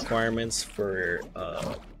less requirements for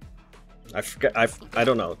I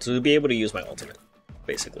don't know, to be able to use my ultimate,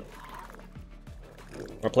 basically.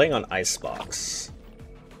 We're playing on Icebox.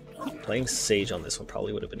 Playing Sage on this one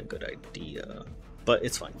probably would have been a good idea, but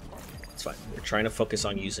it's fine. It's fine. We're trying to focus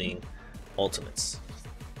on using ultimates.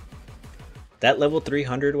 That level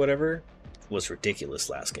 300 whatever was ridiculous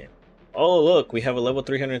last game. Oh look, we have a level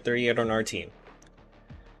 338 on our team.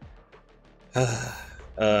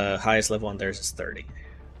 Highest level on theirs is 30.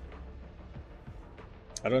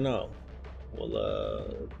 I don't know. Well,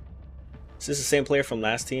 is this the same player from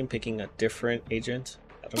last team picking a different agent?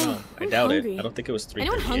 I don't know. I doubt it. I don't think it was 338.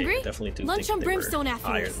 Anyone hungry? I definitely do think they were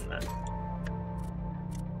higher than that.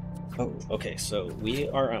 Oh, okay. So we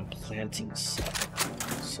are on planting side.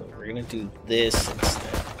 So we're gonna do this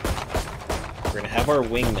instead. We're gonna have our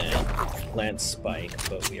wingman plant spike,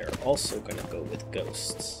 but we are also gonna go with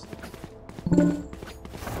ghosts.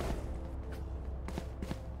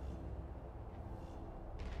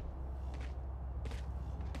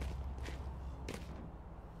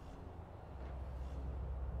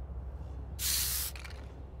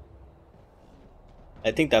 I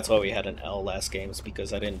think that's why we had an L last game, is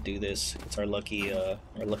because I didn't do this. It's our lucky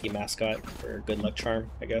mascot, or good luck charm,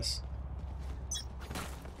 I guess.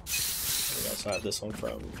 We also have this one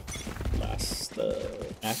from last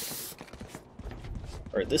act,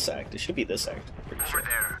 or this act. It should be this act. Pretty sure.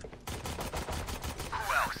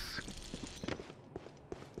 Who else?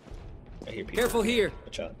 I hear people. Careful here.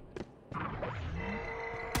 Watch out.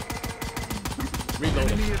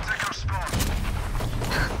 Reloading. I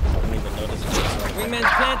don't even notice it's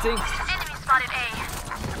Wingman's planting. Enemy spotted A.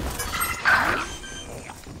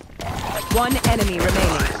 1 enemy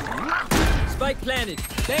remaining. Spike planted.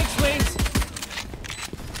 Thanks, Wings.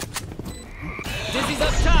 Dizzy's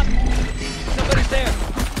up top. Somebody's there.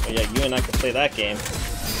 Oh yeah, you and I can play that game.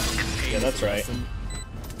 Yeah, that's right.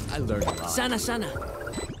 I learned a lot. Sana.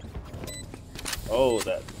 Oh,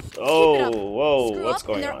 that. Oh, whoa, what's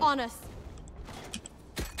going they're on? on us.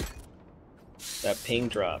 That ping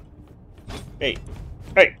drop. Hey,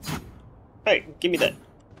 give me that.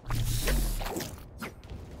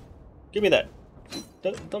 Give me that.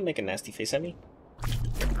 Don't make a nasty face at me.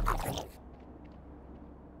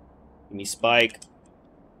 Give me spike.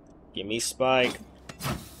 Give me spike.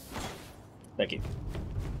 Thank you.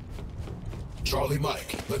 Charlie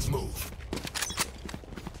Mike, let's move.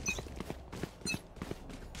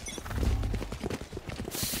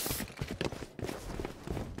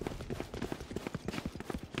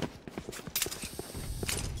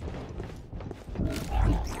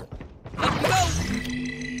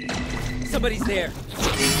 Somebody's there.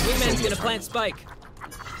 Wingman's gonna plant spike.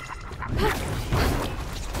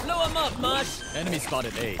 Blow him up, Mosh. Enemy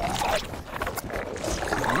spotted A.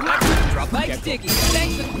 Drop spike sticky.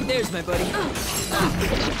 Thanks. There's my buddy.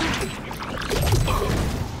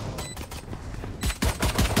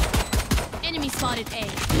 Enemy spotted A.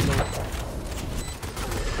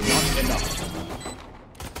 Not enough.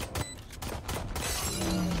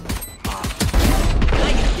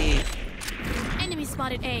 Enemy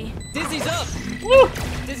spotted A. Dizzy's up!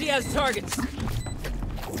 Dizzy has targets.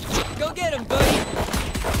 Go get him, buddy!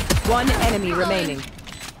 One enemy remaining.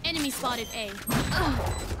 Enemy spotted A.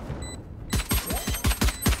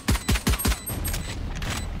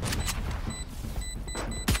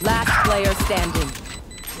 Last player standing.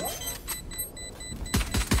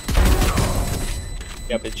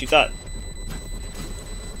 Yeah, but you thought.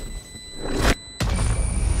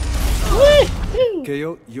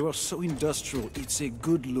 KO, you are so industrial, it's a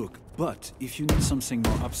good look. But if you need something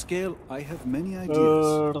more upscale, I have many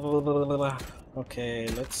ideas. Okay,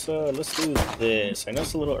 let's do this. I know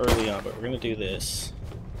it's a little early on, but we're gonna do this.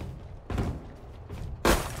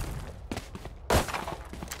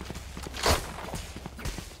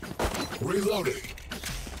 Reloading.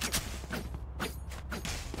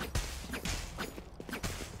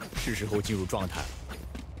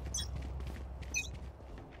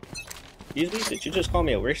 Excuse me, did you just call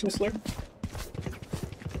me a racial slur?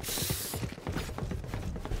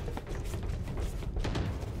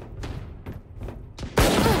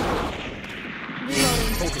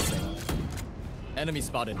 Focusing. Enemy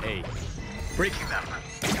spotted A. Breaking them.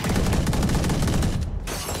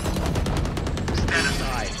 Stand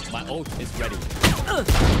aside. My ult is ready.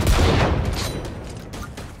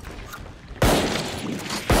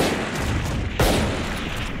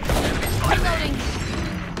 Reloading.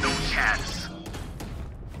 No chance.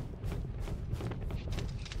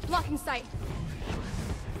 Blocking sight.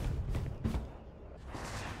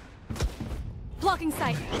 Blocking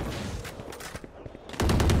sight.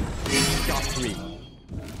 Got 3.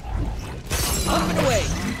 Up and away!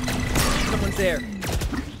 Someone's there.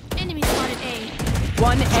 Enemy spotted A.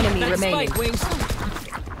 One enemy Nice remaining. spike, Wings.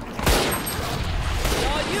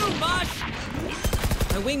 All you, Mosh!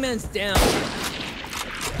 My wingman's down.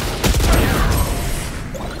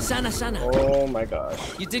 Sana. Oh my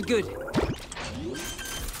gosh. You did good.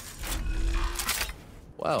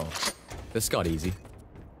 Wow, this got easy.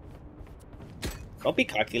 Don't be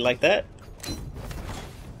cocky like that.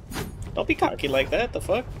 Don't be cocky like that, the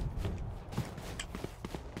fuck?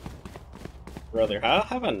 Brother, how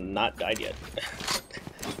have I not died yet?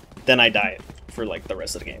 Then I died for like the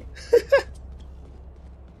rest of the game.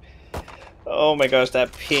 Oh my gosh,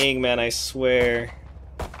 that ping, man, I swear.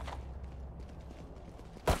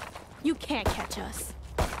 You can't catch us.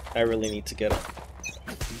 I really need to get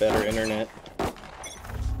better internet.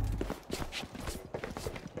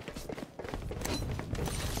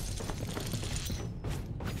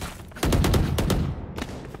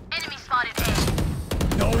 Enemy spotted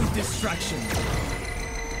A. No distraction.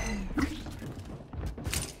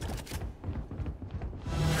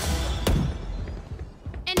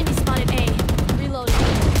 Enemy spotted A. Reloading.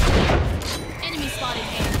 Enemy spotted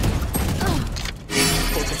A.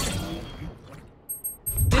 Focusing.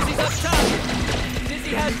 Dizzy's up top!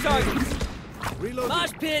 Dizzy has targets. Reloading.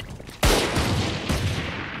 Mosh pit!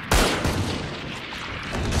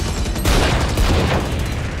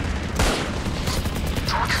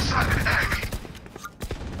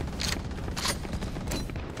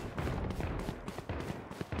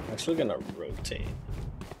 Actually gonna rotate.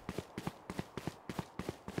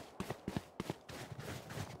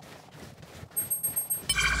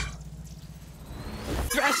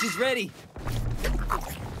 Thrash is ready.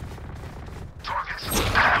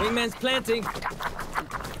 Wingman's planting.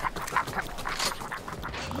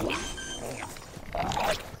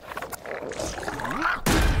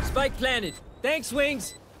 Spike planted. Thanks,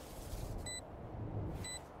 Wings.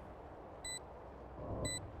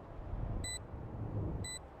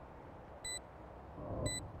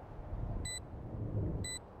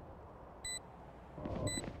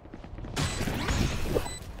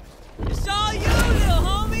 It's all you, little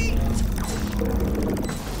homie.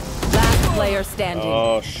 Last player standing.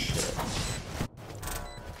 Oh shit.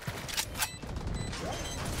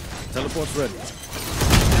 Teleport's ready.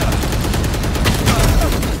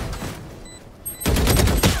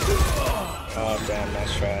 Oh damn,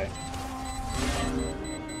 nice try.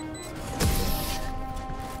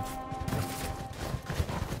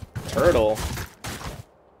 Turtle?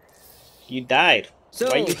 You died. So,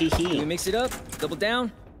 Why you can we hee-hee? mix it up? Double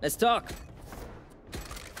down? Let's talk.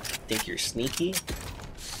 Think you're sneaky?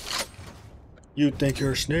 You think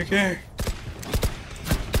you're sneaky?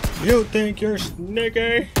 You think you're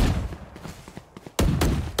sneaky?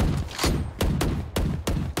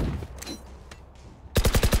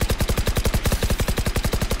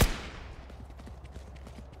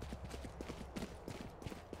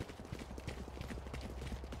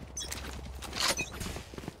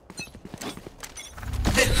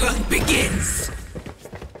 begins.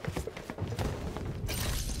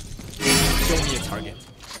 Show me a target.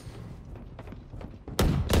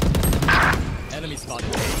 Enemy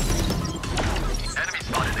spotted A. Enemy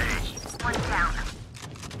spotted A. One down.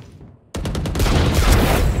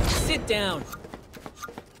 Sit down.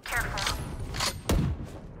 Careful.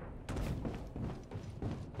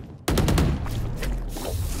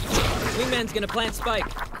 Wingman's gonna plant spike.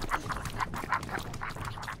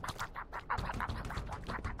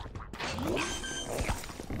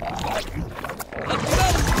 Let's go!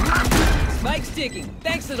 Spike's ticking.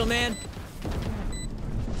 Thanks, little man.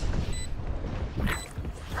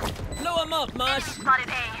 Blow him up, Mosh. Spotted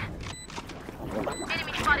A.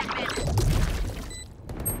 Enemy spotted mid.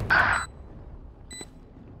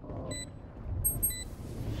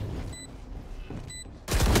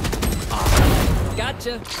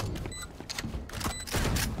 Gotcha.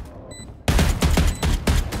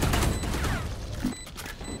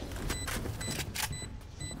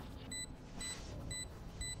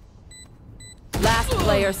 Last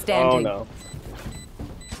player Oh standing. no.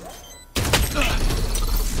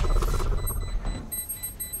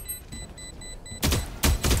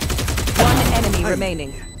 One enemy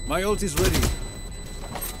remaining. My ult is ready.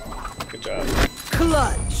 Good job.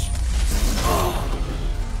 Clutch.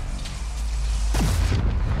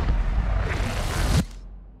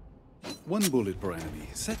 One bullet per enemy.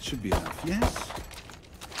 That should be enough, yes?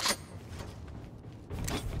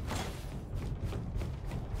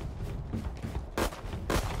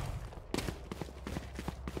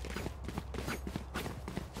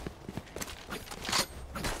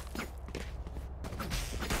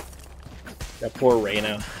 That poor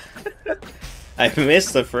Reyna. I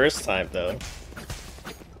missed the first time though.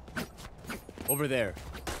 Over there.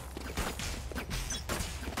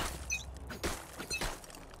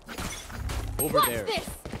 Over there. This.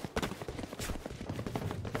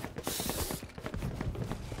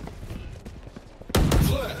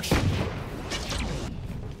 Flash.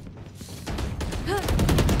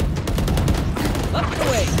 Up and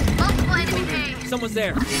away. Multiple enemy A. Someone's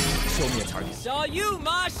there. Show me a target. Saw you,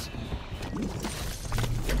 Mosh.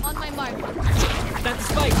 On my mark. Plant the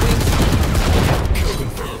spike, Wings.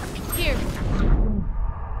 Here.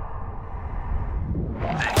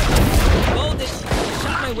 Hold it.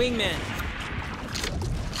 Shot my wingman.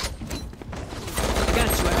 I got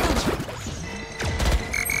you.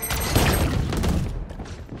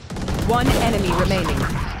 One enemy remaining.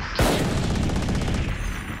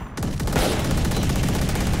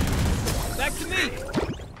 Back to me.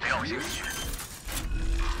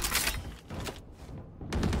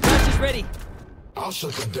 Flash is ready. I'll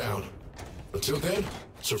shut them down. Until then,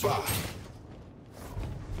 survive.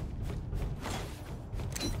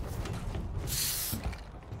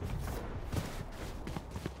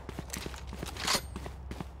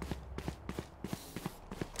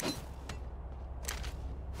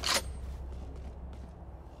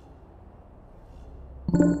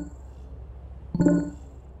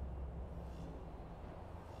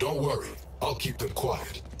 Don't worry, I'll keep them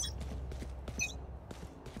quiet.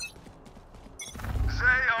 They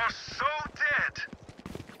are so dead.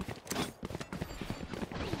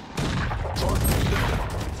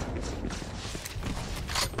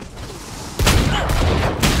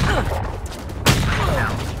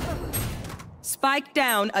 Spike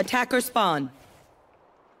down, attacker spawn.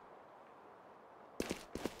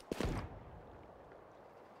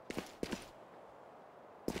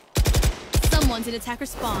 Someone's in attacker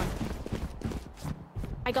spawn.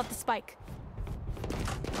 I got the spike.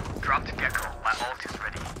 Drop to Gecko. My ult is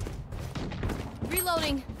ready.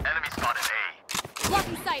 Reloading. Enemy spotted A.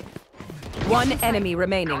 Blocking sight. One enemy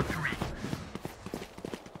remaining.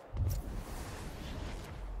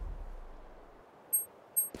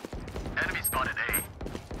 Enemy spotted A.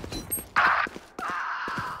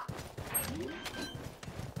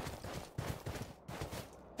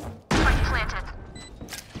 Spike planted.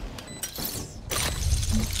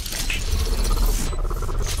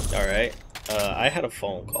 Alright. I had a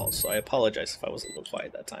phone call, so I apologize if I was a little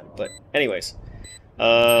quiet that time. But anyways,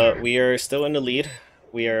 we are still in the lead.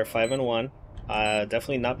 We are 5-1.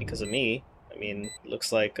 Definitely not because of me. I mean,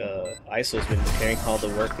 looks like ISO's been carrying all the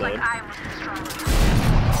workload. I was the strongest.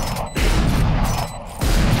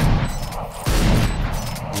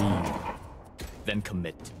 Then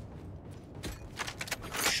commit.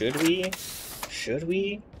 Should we? Should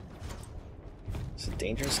we? It's a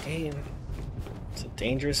dangerous game. It's a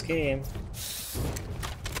dangerous game.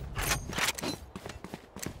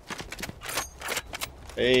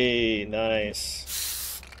 Hey,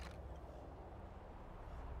 nice.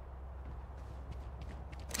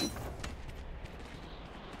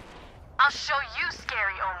 I'll show you,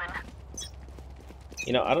 scary omen.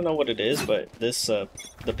 You know, I don't know what it is, but this, the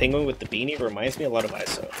penguin with the beanie reminds me a lot of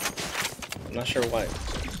ISO. I'm not sure why.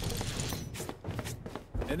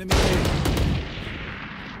 Enemy A.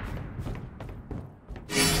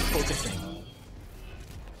 Focusing.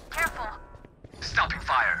 Careful. Stopping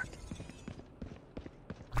fire.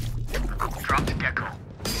 Dropped gecko.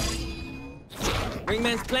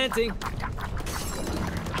 Wingman's planting.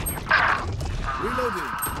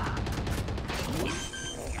 Reloading.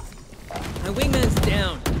 My wingman's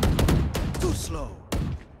down. Too slow.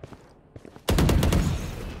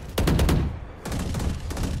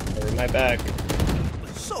 Over my back.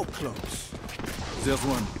 So close. There's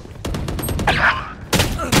one.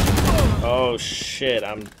 Oh shit,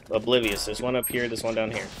 I'm oblivious. There's one up here, there's one down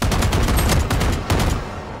here.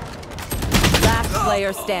 Last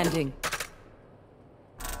player standing.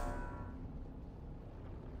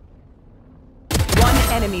 One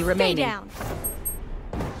enemy Stay remaining. down.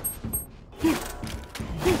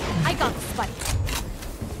 I got the spike.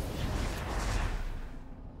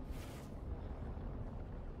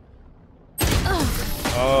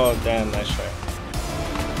 Oh damn, nice try.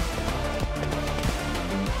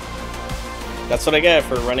 That's what I get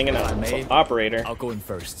for running an operator. I'll go in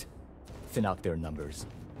first. Thin out their numbers.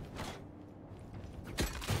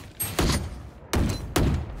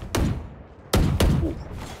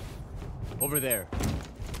 Over there.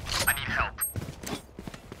 I need help.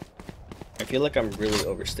 I feel like I'm really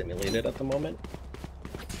overstimulated at the moment.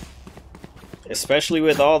 Especially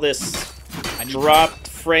with all this dropped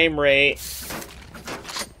frame rate.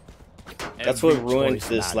 That's what ruined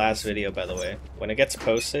this last video, by the way. When it gets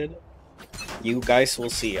posted, you guys will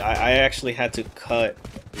see. I actually had to cut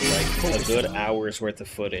like a good hour's worth of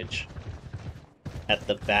footage at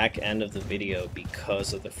the back end of the video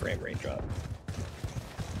because of the frame rate drop.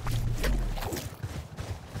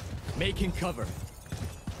 Making cover.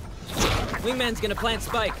 Wingman's gonna plant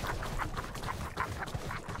spike.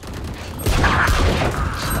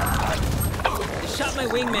 They shot my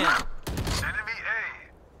wingman. Enemy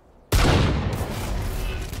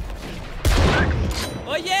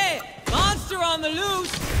Oh yeah! Monster on the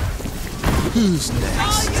loose! Who's next?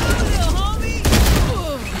 Oh, you little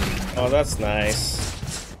homie! Oh, that's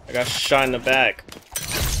nice. I got shot in the back.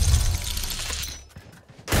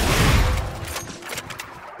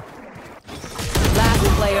 Last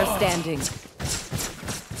player standing.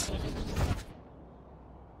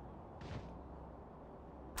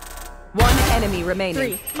 One enemy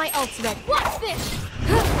remaining. 3. My ult's ready. Watch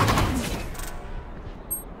this!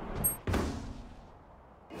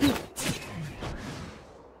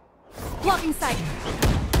 Blocking sight.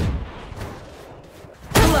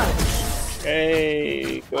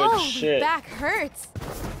 Hey, good Oh, shit. back hurts.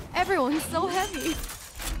 Everyone's so heavy.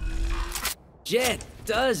 Jet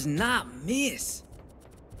does not miss.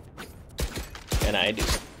 And I do.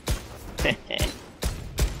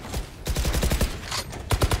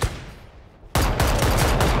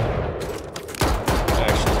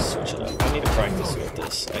 Actually, switch it up. I need to practice with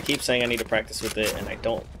this. I keep saying I need to practice with it, and I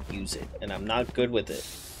don't use it, and I'm not good with it.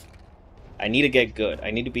 I need to get good.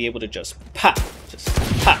 I need to be able to just pop, just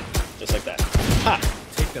like that. Pop.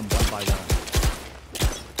 Take them one by one.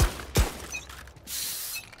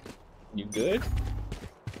 You good?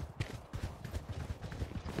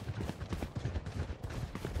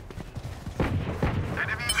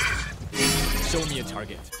 Show me a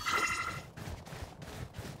target.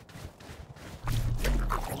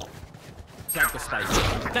 Plant the spike.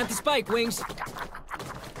 Plant the spike, Wings.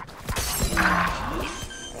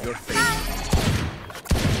 Your face.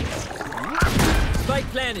 Spike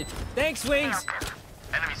planted. Thanks, Wings.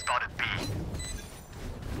 Enemy spotted B.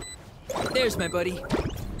 There's my buddy.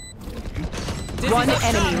 One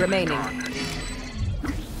enemy remaining.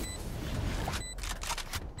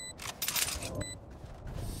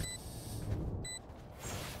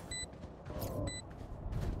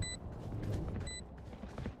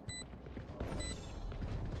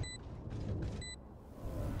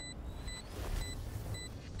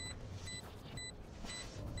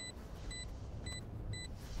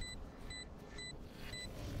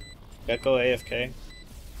 Gecko AFK.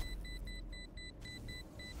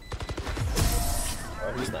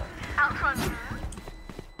 Oh, he's not. Outrun.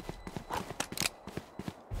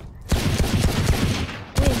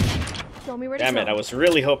 Show me where to Damn go. it, I was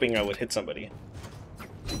really hoping I would hit somebody.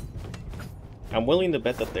 I'm willing to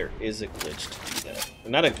bet that there is a glitch to do that.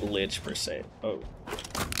 Not a glitch per se. Oh.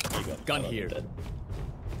 There you go. Gun Oh, here. dead.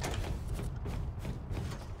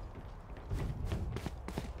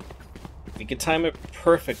 If you can time it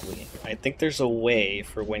perfectly, I think there's a way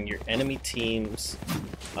for when your enemy team's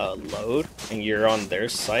load and you're on their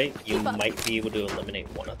site, you might be able to eliminate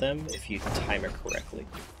one of them if you time it correctly.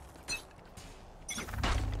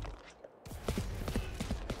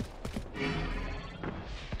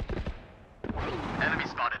 Enemy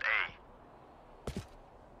spotted A.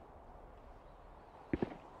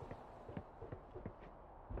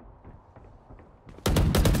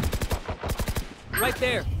 Right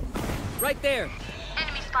there. Right there.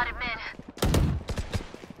 Enemy spotted mid.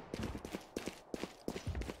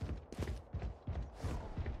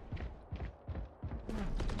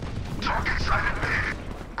 Target sighted mid.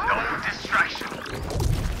 No distraction.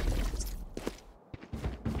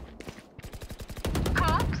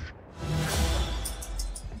 Coops?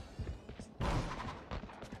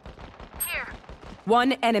 Here.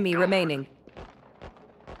 One enemy remaining.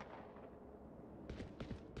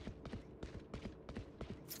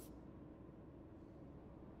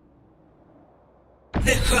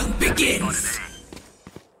 The hunt begins.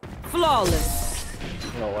 Flawless.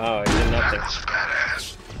 Oh wow, I did nothing.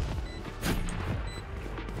 Badass.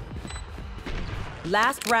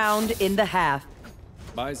 Last round in the half.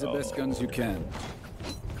 Buy the best guns you can.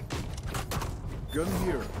 Gun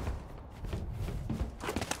here.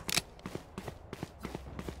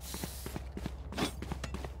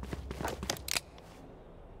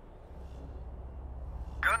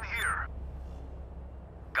 Gun here.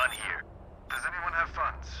 Gun here. Does anyone have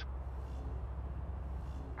funds?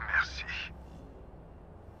 Merci.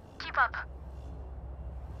 Keep up.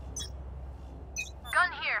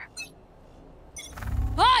 Gun here.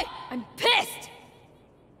 Hi! I'm pissed!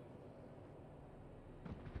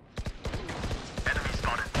 Enemy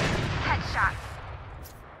spotted. Headshot.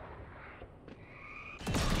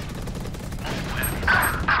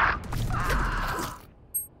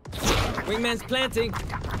 Wingman's planting.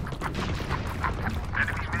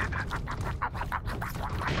 Enemy mid.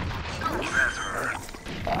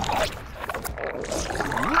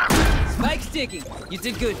 Spike sticking. You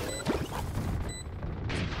did good.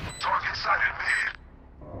 Target sighted mid.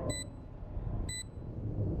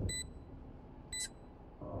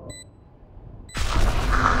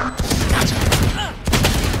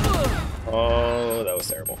 Oh, that was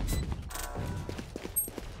terrible.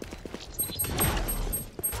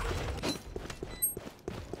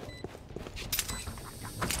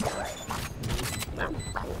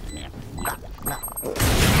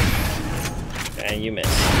 And you missed.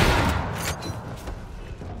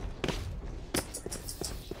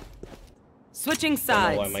 Switching I don't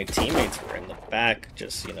sides. know why my teammates were in the back,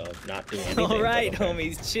 just, you know, not doing anything. All right, but okay.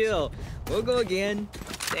 homies, chill. We'll go again.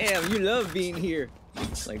 Damn, you love being here.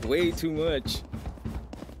 Like way too much.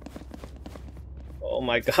 Oh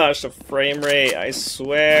my gosh, the frame rate, I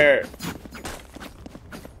swear.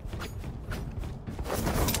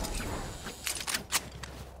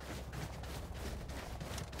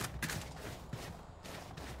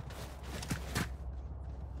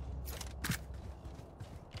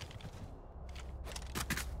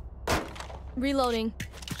 Reloading.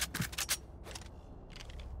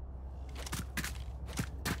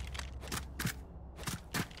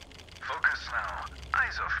 Focus now.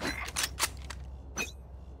 Eyes off me.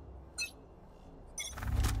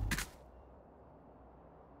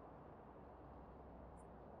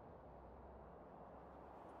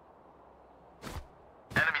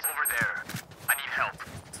 Enemies over there. I need help.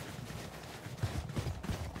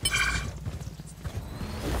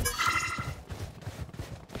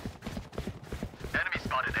 Enemy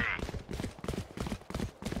spotted A.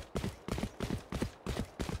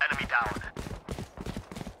 Enemy down.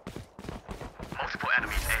 Multiple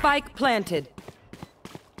enemies A. Spike planted.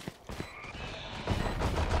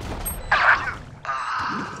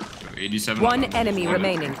 One enemy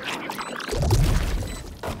remaining.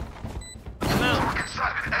 I'm out.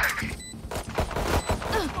 Inside enemy.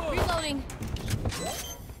 Reloading.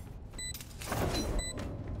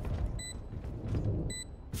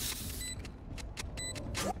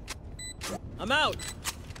 I'm out.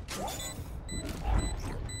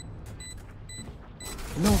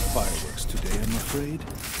 No fireworks today, I'm afraid.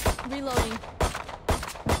 Reloading.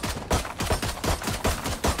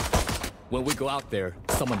 When we go out there,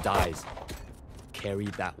 someone dies. Carry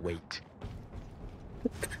that weight.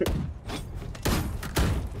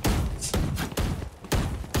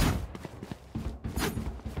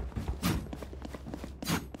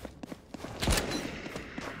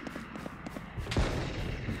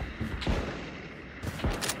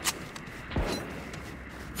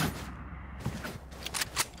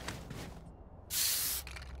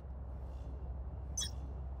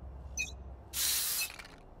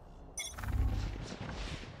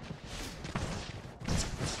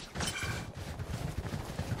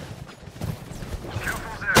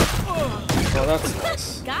 that's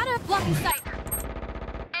nice. Gotta block in sight.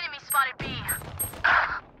 Enemy spotted B.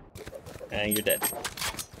 And you're dead.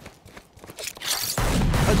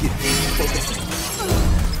 Again, focus.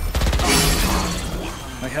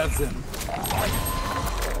 I have them.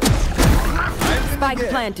 Spike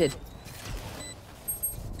planted.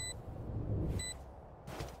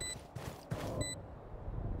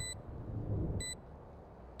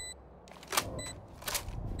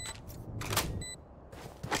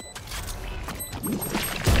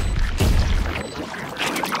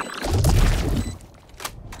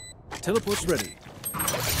 Teleport's ready.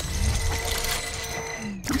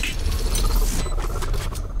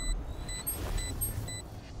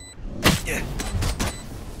 Yeah.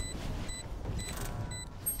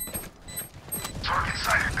 Target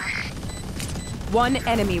sighted B. One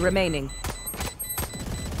enemy remaining.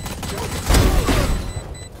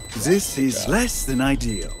 This is less than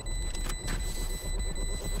ideal.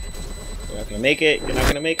 You're not gonna make it. You're not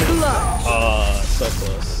gonna make it. Oh, so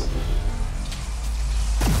close.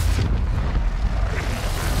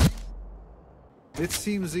 It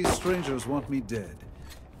seems these strangers want me dead.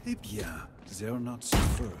 Eh bien, they're not so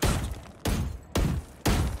first.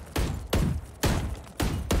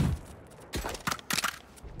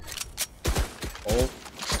 Oh,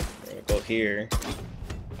 we're gonna go here.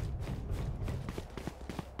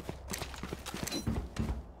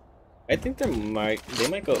 I think they might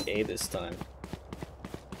go A this time.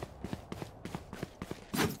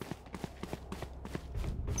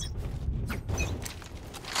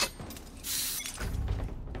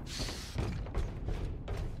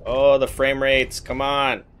 Oh, the frame rates, come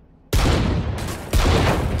on.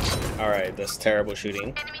 Alright, that's terrible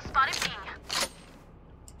shooting. Enemy spotted B.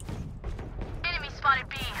 Enemy spotted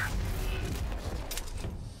B.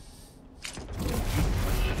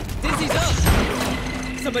 Dizzy's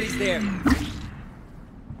up! Somebody's there.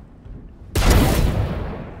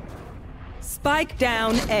 Spike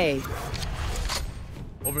down A.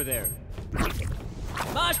 Over there.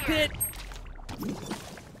 Mosh pit!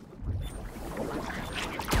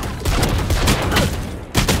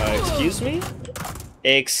 Excuse me?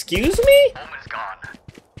 Excuse me? Omen's gone.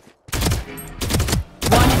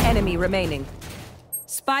 One enemy remaining.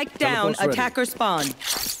 Spike down, Teleport's ready. attacker spawn.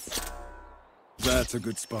 That's a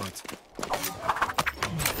good spot.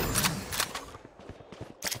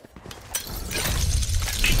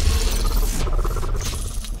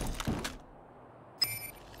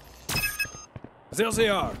 There they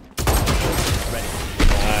are.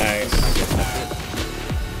 Nice.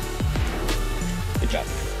 Good job.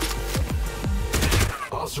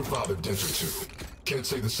 I'll survive a desert too. Can't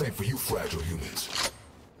say the same for you fragile humans.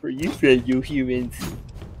 For you fragile humans.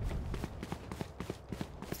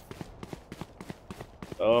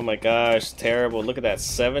 Oh my gosh, terrible. Look at that.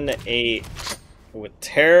 7 to 8 with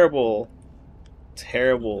terrible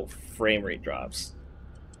frame rate drops.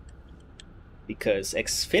 Because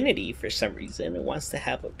Xfinity, for some reason, wants to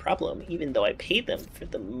have a problem, even though I paid them for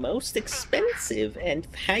the most expensive and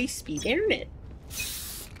high-speed internet.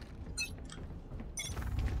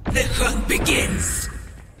 The hunt begins!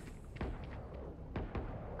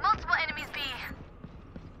 Multiple enemies B.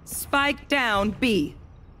 Spike down B.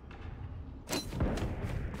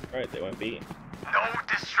 Alright, they went B. No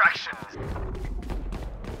distractions.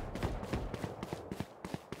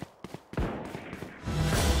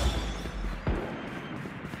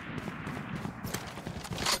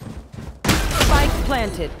 Spike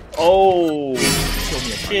planted. Oh,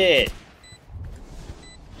 shit.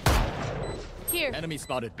 Here. Enemy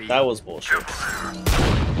spotted B. That was bullshit.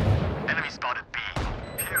 Enemy spotted B.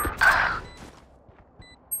 Here.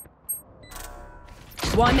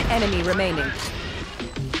 One enemy remaining.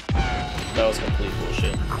 That was complete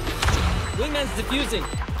bullshit. Wingman's defusing.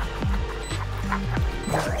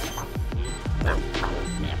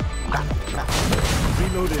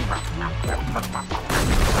 Reloading.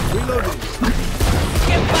 Reloading.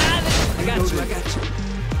 Get by this! I got you, I got you.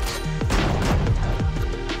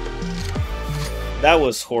 That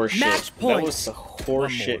was horseshit. Match That point. was a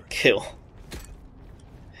horseshit kill.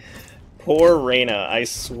 Poor Reyna, I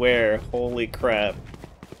swear. Holy crap.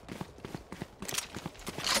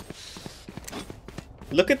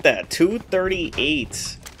 Look at that,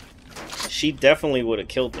 238. She definitely would have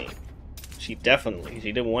killed me. She did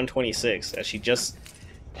 126, as she just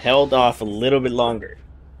held off a little bit longer.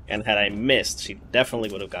 And had I missed, she definitely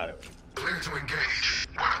would have got it. Clear to engage.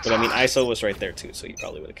 But I mean, ISO was right there too, so you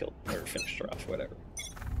probably would have killed or finished her off, whatever.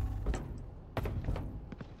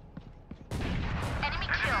 Enemy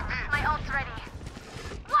kill. My ult's ready.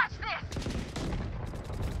 Watch this.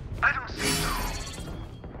 I don't see so.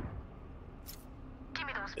 Give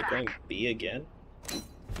me those They're back. going B again.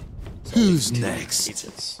 Who's next?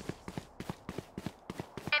 Pizzas.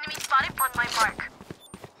 Enemy spotted on my mark.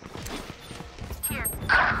 Here.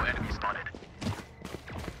 Enemy spotted.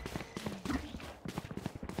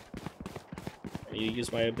 I need to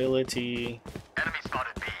use my ability. Enemy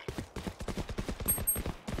spotted B.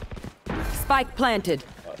 Spike planted.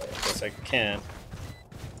 I guess I can.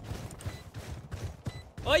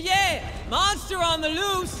 Oh yeah! Monster on the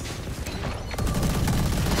loose!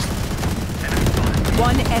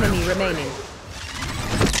 One enemy remaining.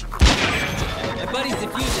 My buddy's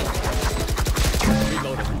defusing.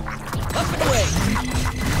 Reloading. Up and away!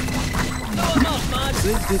 Throw him off, Mod!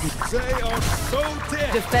 They are so dead.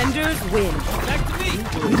 Defenders win. Back to me!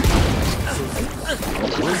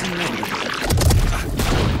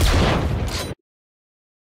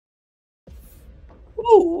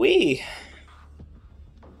 Ooh wee.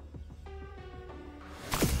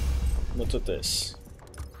 What's with this?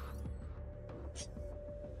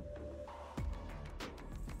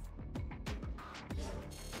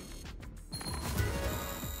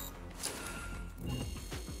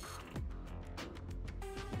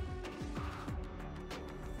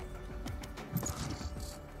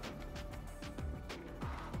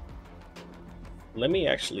 Let me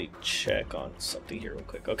actually check on something here real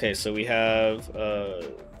quick. Okay, so we have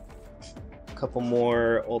a couple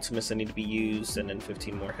more ultimates that need to be used and then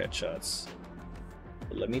 15 more headshots.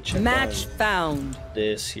 But let me check Match on found.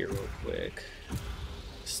 this here real quick.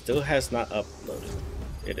 Still has not uploaded.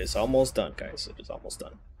 It is almost done, guys. It is almost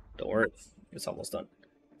done. Don't worry, it's almost done.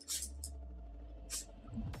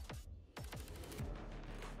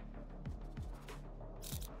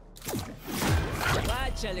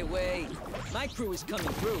 Slide, Charlie, way. My crew is coming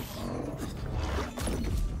through.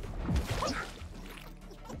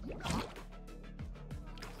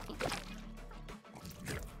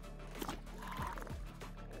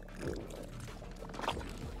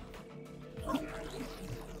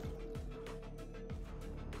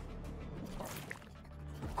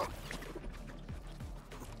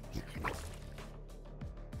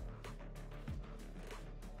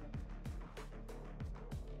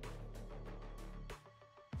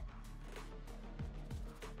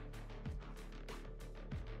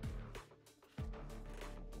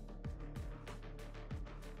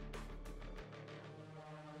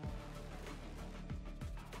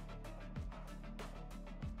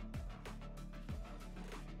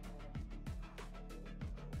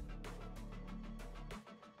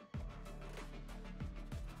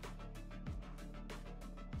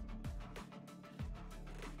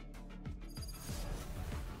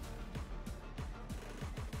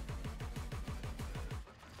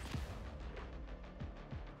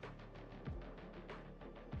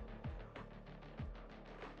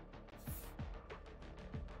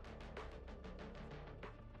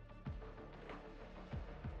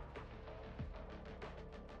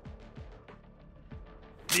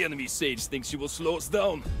 The enemy sage thinks she will slow us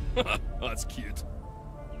down. That's cute.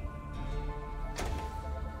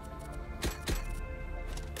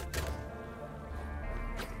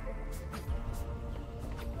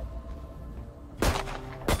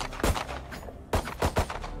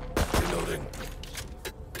 Reloading.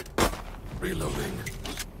 Reloading.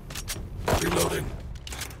 Reloading.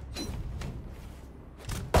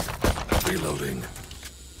 Reloading.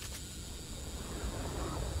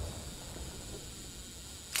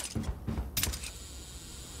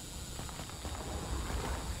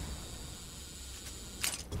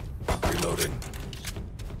 Reloading.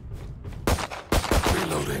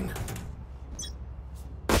 Reloading.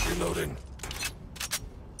 Reloading.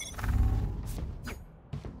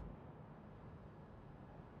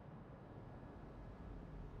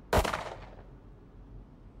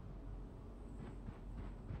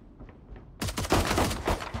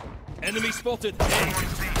 Enemy spotted. Let's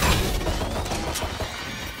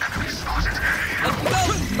go!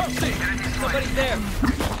 Somebody's there.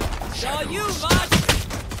 It's all you, Mod!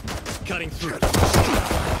 Cutting through.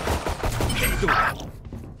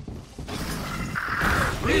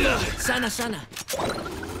 Reloaded. Sana, sana.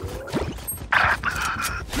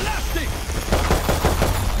 Blasting!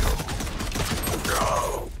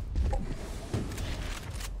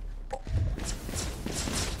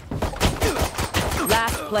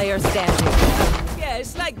 Last player standing. Yeah,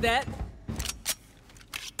 it's like that.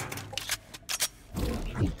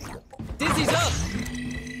 Dizzy's up!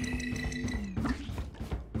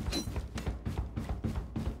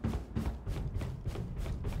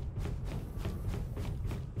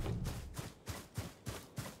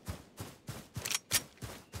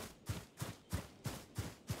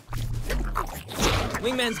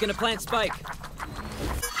 Wingman's gonna plant spike.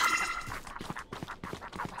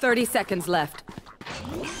 30 seconds left.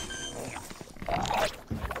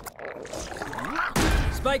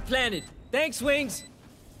 Spike planted. Thanks, Wings.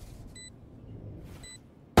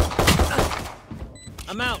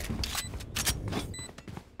 I'm out.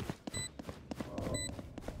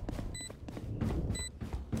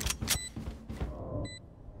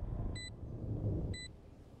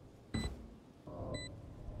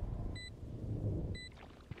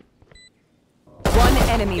 One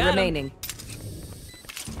enemy Got him. remaining.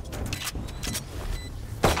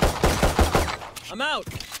 I'm out.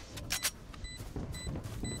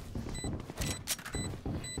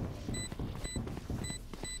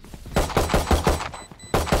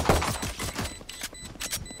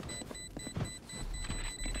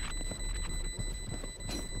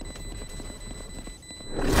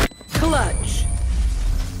 Clutch.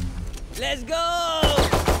 Let's go!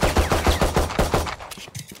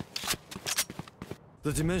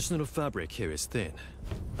 The dimensional fabric here is thin.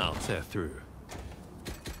 I'll tear through.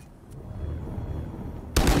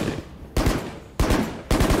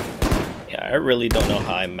 Yeah, I really don't know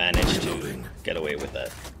how I managed to get away with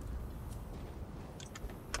that.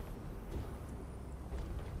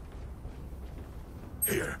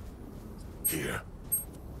 Here. Here.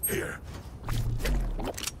 Here.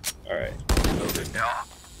 Alright.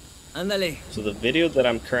 Ándale. So the video that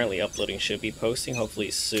I'm currently uploading should be posting hopefully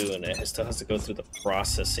soon. It still has to go through the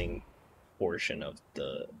processing portion of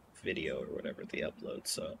the video or whatever they upload,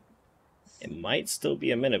 so it might still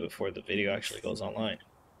be a minute before the video actually goes online.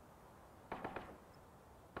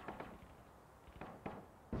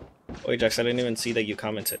 Oh, Jax, I didn't even see that you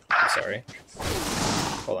commented. I'm sorry.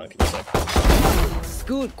 Hold on, give me a sec.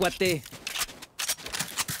 Scoot, cuate.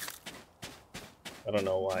 I don't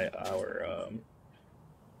know why our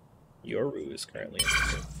Yoru is currently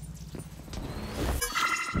interested.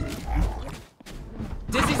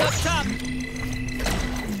 Dizzy's up top.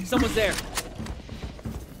 Someone's there.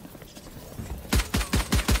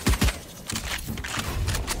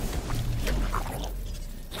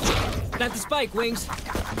 Plant the spike, Wings.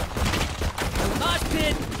 Mosh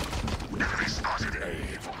pit. Enemy spotted A.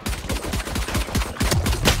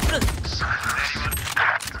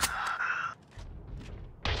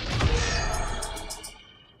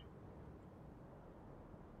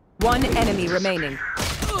 One enemy remaining.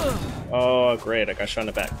 Oh, great. I got shot in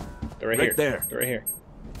the back. They're right here. there. They're right here.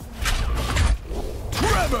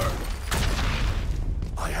 Trevor!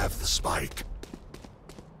 I have the spike.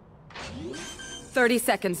 30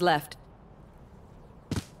 seconds left.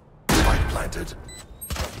 Spike planted.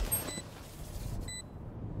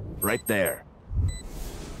 Right there.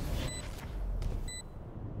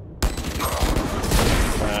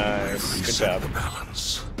 Nice. Good job. The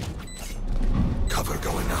balance. Cover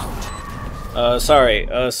going out. Sorry.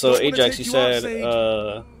 So Don't wanna Ajax, take you you off, said, Sage.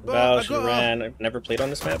 Val, I she got ran. I've never played on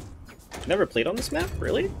this map. Never played on this map?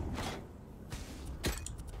 Really?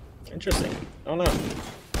 Interesting. I don't know.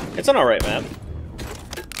 It's an alright map.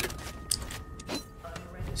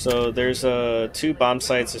 So there's two bomb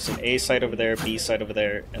sites. There's an A site over there, B site over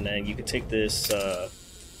there, and then you can take this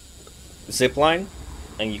zip line,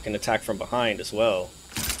 and you can attack from behind as well.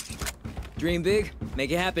 Dream big,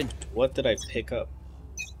 make it happen. What did I pick up?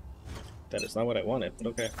 That is not what I wanted, but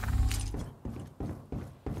okay.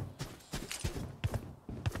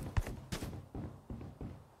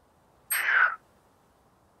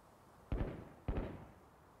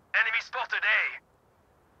 Enemy spotted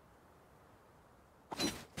A.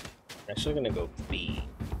 Actually gonna go B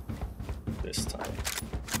this time.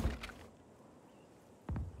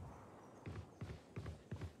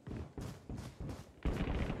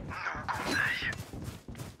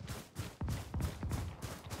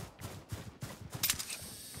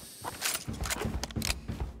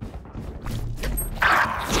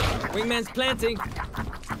 Wingman's planting.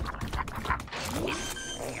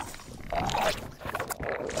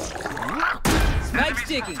 Spike's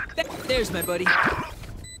ticking. There's my buddy.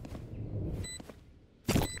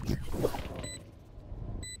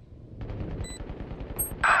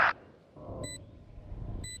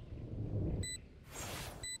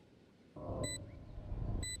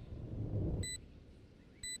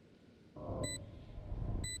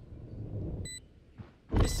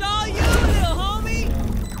 It's all you, little homie.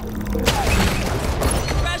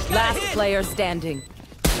 Crash got Last hit. player standing.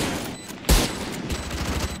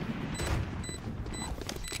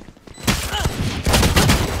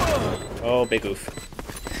 Oh, big oof.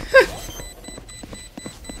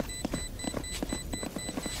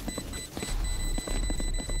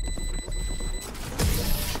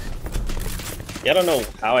 Yeah, I don't know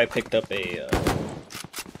how I picked up a,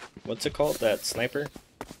 what's it called? That sniper?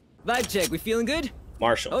 Vibe check, we feeling good?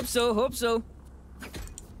 Marshall. Hope so, hope so.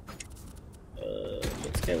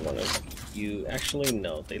 Let's get one of you. Actually,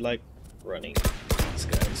 no. They like running. This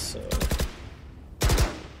guy. so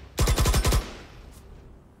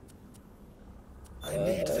I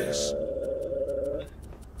need this.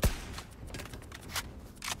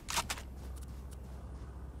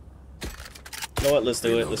 you know what? Let's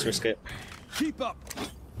do it. Let's risk it. Keep up.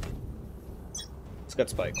 It's got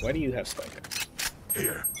Spike. Why do you have Spike?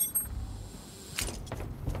 Here.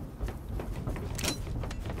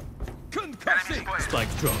 Concussing.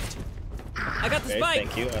 Spike dropped. I got the Okay, spike.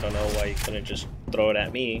 thank you. I don't know why you couldn't just throw it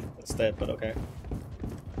at me instead, but okay.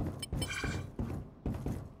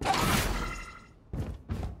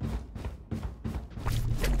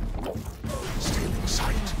 Stealing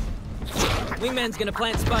sight. Wingman's gonna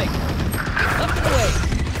plant spike. Up and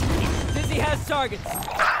away. Dizzy has targets.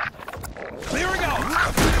 Clearing out.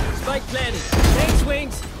 Spike planted. Thanks,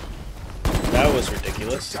 Wings. That was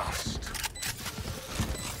ridiculous. Dust.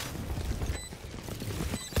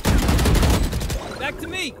 Back to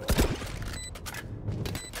me.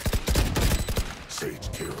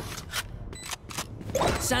 Sage killed.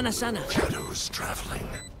 Sana. Shadows traveling.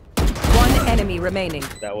 One enemy remaining.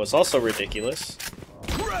 That was also ridiculous.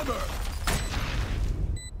 Grabber.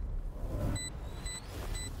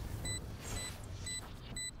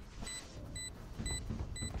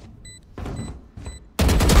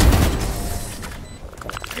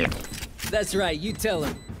 That's right. You tell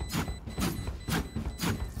him.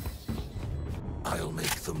 I'll make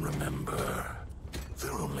them remember.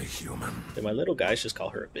 They're only human. Did my little guys just call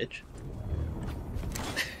her a bitch?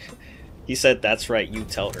 He said, "That's right, you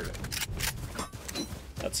tell her."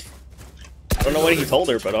 That's... I don't know what he told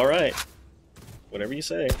her, but alright. Whatever you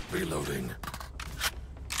say. Reloading.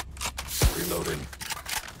 Reloading.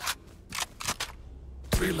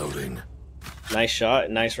 Reloading. Nice shot,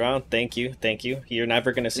 nice round. Thank you, thank you. You're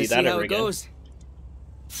never gonna see Let's that see how ever it again. goes.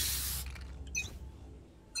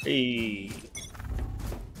 Hey.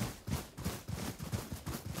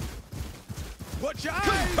 Watch your eyes.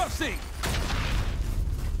 Concussing.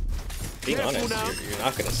 Being honest, you're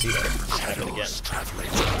not gonna see that happen again. Shadows traveling.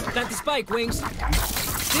 Plant the spike, Wings.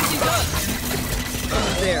 Dizzy's up.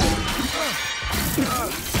 There.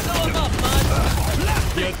 Throw him up, bud.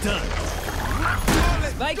 You're done.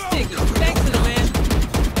 Spike's sticky. Thanks to the man.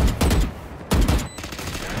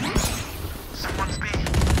 Someone's B.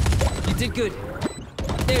 You did good.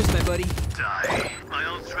 There's my buddy. Die. My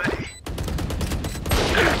ult's ready.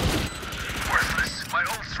 Worthless. My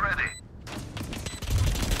ult's ready.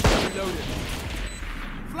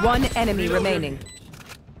 One enemy remaining.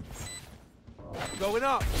 Going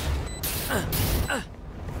up. Enemy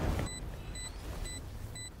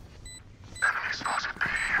spotted B.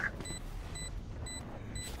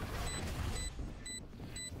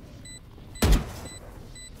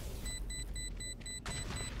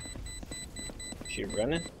 She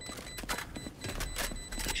running?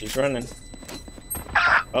 She's running.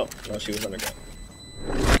 Oh, no, she was underground.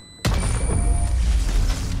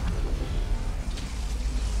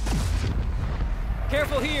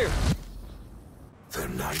 Careful here. The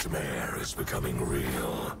nightmare is becoming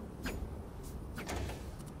real.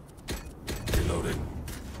 Reloading.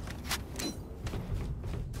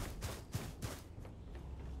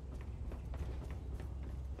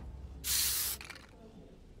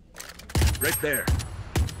 Right there.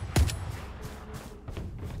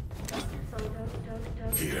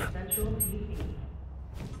 Here.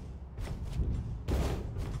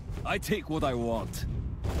 I take what I want.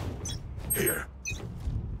 Here.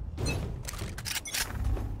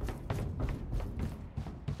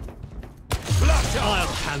 I'll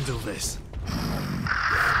handle this.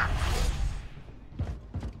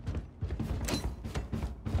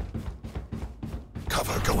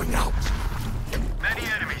 Cover going out. Many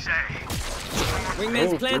enemies A.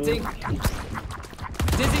 Wingman's planting.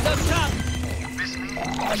 Dizzy's up top.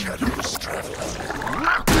 Shadows traveling.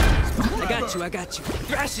 I got you.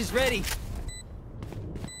 Thrash is ready.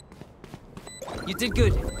 You did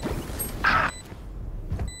good.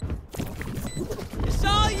 It's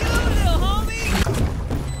all you, little homie!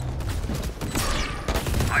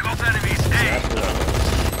 I got enemies A.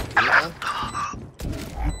 Up you go!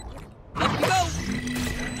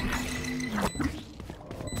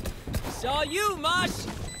 It's all you, Mosh!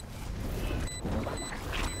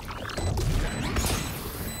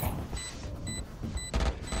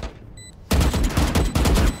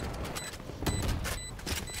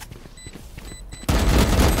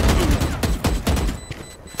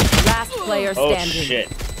 Last player Oh standing. shit.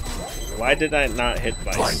 Why did I not hit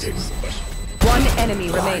Vice? Blinding. Is the question. One enemy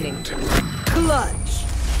remaining. Clutch.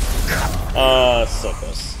 So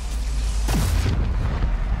close.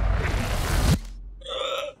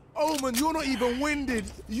 Omen, you're not even winded.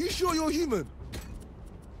 You sure you're human?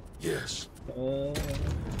 Yes.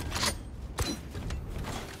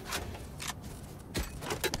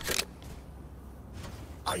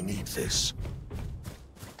 I need this.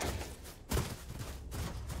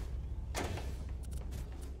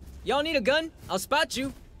 Y'all need a gun? I'll spot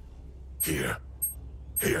you. Here.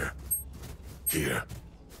 Here. Here.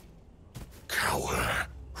 Cower.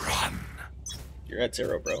 Run. You're at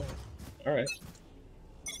 0, bro. Alright.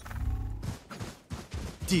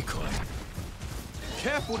 Decoy.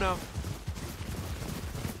 Careful now.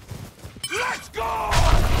 Let's go!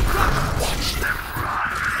 Watch them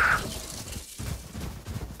run.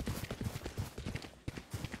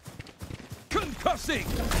 Concussing!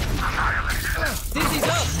 Dizzy's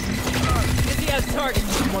up! Dizzy has target.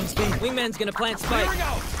 Someone's B. Wingman's gonna plant spike. Clearing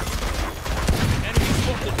out! Enemy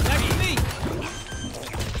spotted. That's me!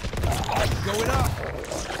 Going up!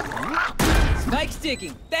 Spike's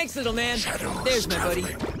ticking. Thanks, little man. Shadows There's my buddy.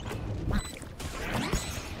 traveling.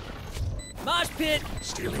 Mosh pit!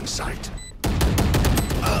 Stealing sight.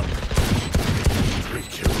 Up. 3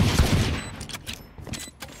 kills.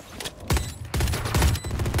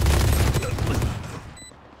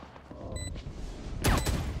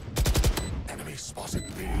 Enemy spotted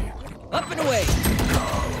B. Up and away!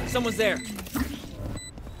 Someone's there.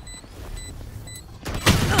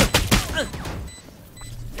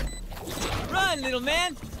 Run, little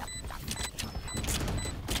man!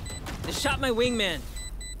 They shot my wingman.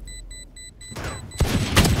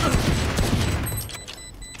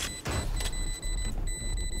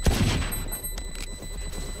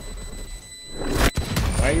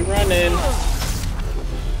 Why are you running?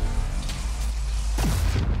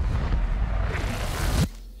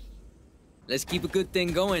 Let's keep a good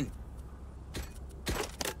thing going.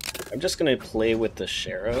 I'm just gonna play with the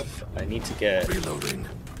sheriff. I need to get Reloading.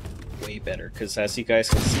 way better, because as you guys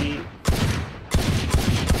can see,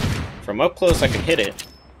 from up close I can hit it.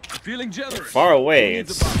 Feeling generous. Far away, Who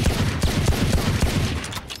needs it's a buy?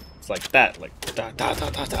 like that, like da da da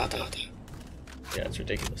da da da. Yeah, it's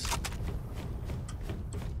ridiculous.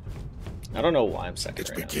 I don't know why I'm second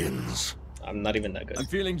It right begins. now. I'm not even that good. I'm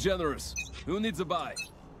feeling generous. Who needs a buy?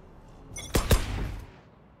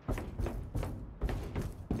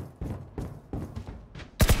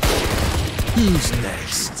 Who's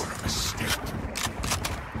next?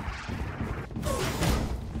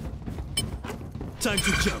 Time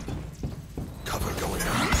to jump. Cover going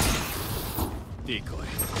out. Decoy.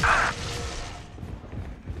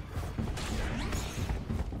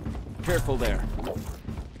 Careful there.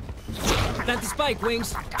 Plant the spike,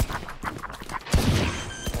 Wings.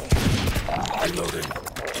 Reloading.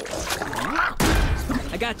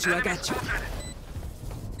 I got you, I got you.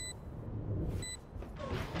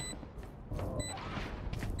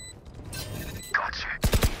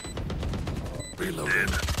 Reloading.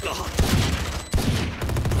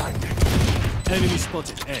 Blinding. Enemy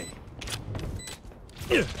spotted A.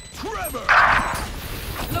 Trevor!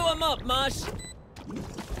 Blow him up, Mosh.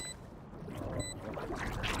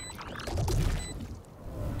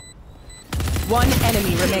 One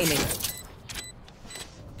enemy remaining.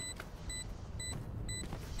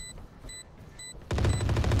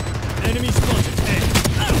 Enemy spotted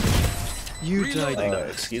A. You died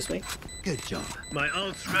Excuse me? Good job. My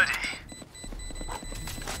ult's ready.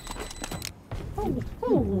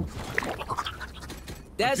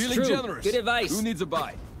 That's Feeling true. generous. Good advice. Who needs a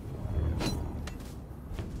buy?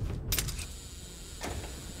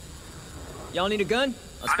 Y'all need a gun?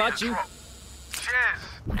 I'll spot you. Cheers.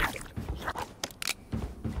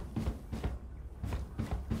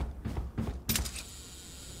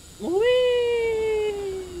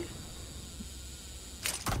 Whee!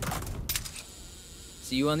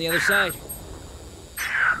 See you on the other side.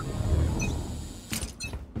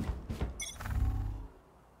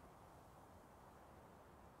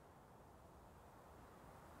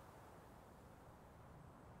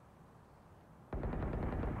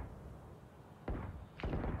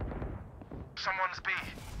 Someone's B.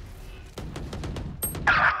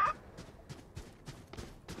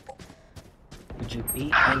 Would you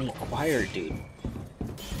be any quieter, dude?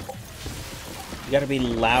 You gotta be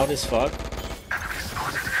loud as fuck. Enemy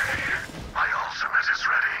spotted A. My ultimate is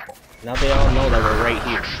ready. Now they all know that we're right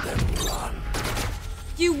here.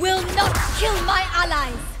 You will not kill my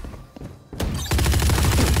allies!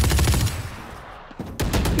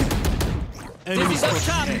 Enemy Dizzy's up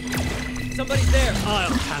spotted top. A. Somebody's there. I'll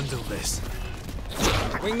handle this.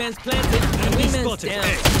 Wingman's planted. And Enemy Wingman's spotted down. A.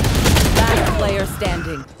 Last player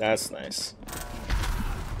standing. That's nice.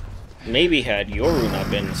 Maybe had Yoru not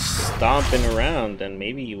been stomping around, then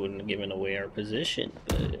maybe he wouldn't have given away our position.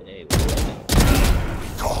 But hey,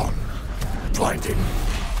 Gone. Blinding.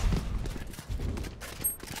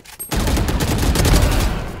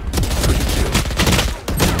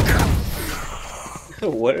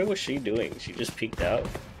 What was she doing? She just peeked out?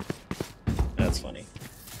 That's funny.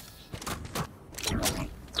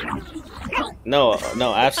 No,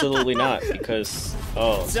 absolutely not. Because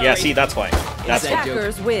yeah, see, that's why. That's why.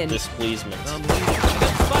 Attackers win. Displeasement. See you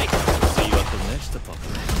at the next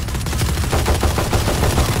apocalypse.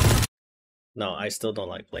 No, I still don't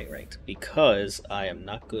like playing ranked because I am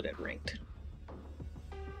not good at ranked.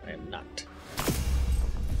 I am not.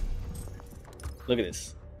 Look at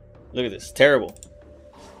this. Look at this. Terrible.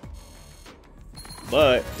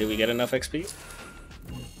 But did we get enough XP?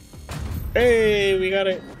 Hey, we got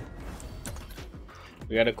it.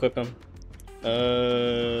 We gotta equip him.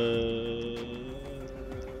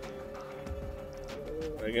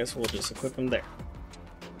 I guess we'll just equip him there.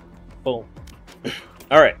 Boom.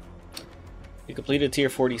 Alright. We completed tier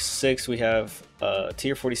 46. We have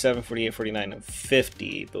tier 47, 48, 49, and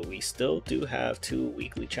 50, but we still do have 2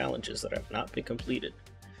 weekly challenges that have not been completed.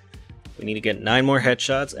 We need to get 9 more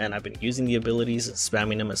headshots, and I've been using the abilities,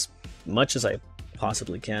 spamming them as much as I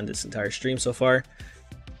possibly can this entire stream so far.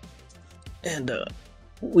 And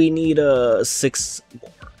we need 6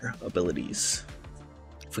 more abilities.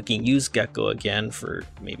 If we can use Gecko again for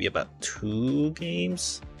maybe about 2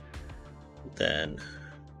 games, then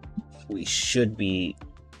we should be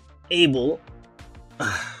able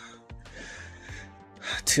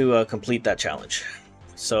to complete that challenge.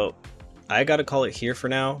 So I gotta call it here for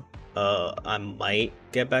now. I might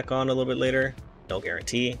get back on a little bit later, no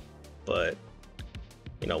guarantee, but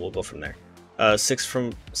you know, we'll go from there. 6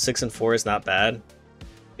 and 4 is not bad.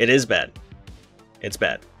 It is bad. It's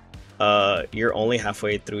bad. You're only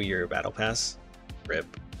halfway through your battle pass.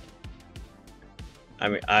 RIP. I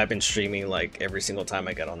mean, I've been streaming like every single time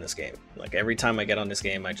I get on this game. Like every time I get on this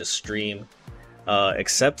game, I just stream.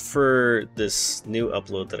 Except for this new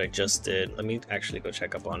upload that I just did. Let me actually go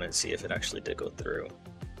check up on it and see if it actually did go through.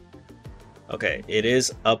 Okay, it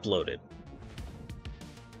is uploaded.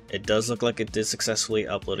 It does look like it did successfully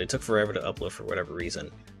upload. It took forever to upload for whatever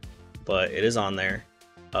reason, but it is on there.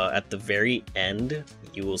 At the very end,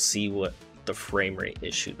 you will see what the frame rate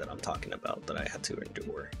issue that I'm talking about that I had to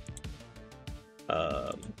endure.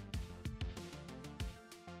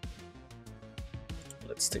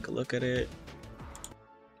 Let's take a look at it.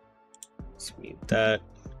 Let's mute that.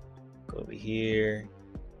 Go over here.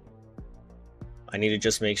 I need to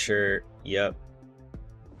just make sure. Yep,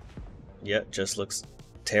 just looks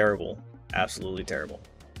terrible. Absolutely terrible.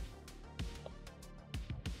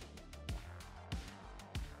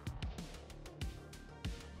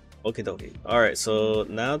 Okie dokie. Alright, so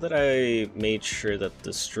now that I made sure that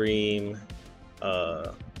the stream,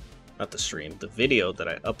 not the stream, the video that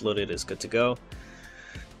I uploaded is good to go,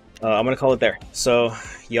 I'm gonna call it there. So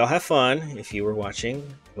y'all have fun if you were watching.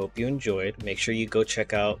 Hope you enjoyed. Make sure you go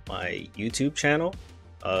check out my YouTube channel.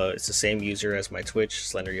 It's the same user as my Twitch,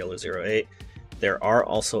 SlenderYellow08. There are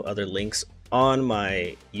also other links on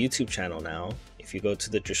my YouTube channel now. If you go to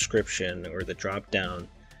the description or the drop down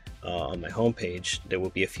on my homepage, there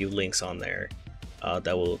will be a few links on there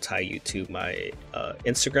that will tie you to my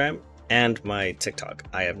Instagram and my TikTok.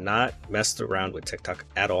 I have not messed around with TikTok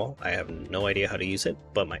at all. I have no idea how to use it,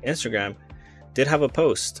 but my Instagram did have a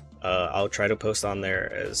post. I'll try to post on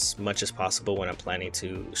there as much as possible when I'm planning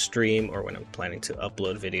to stream or when I'm planning to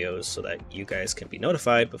upload videos so that you guys can be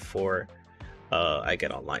notified before I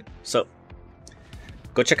get online. So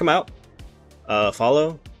go check them out.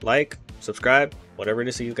 Follow, like, subscribe, whatever it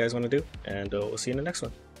is that you guys want to do, and we'll see you in the next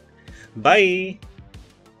one. Bye!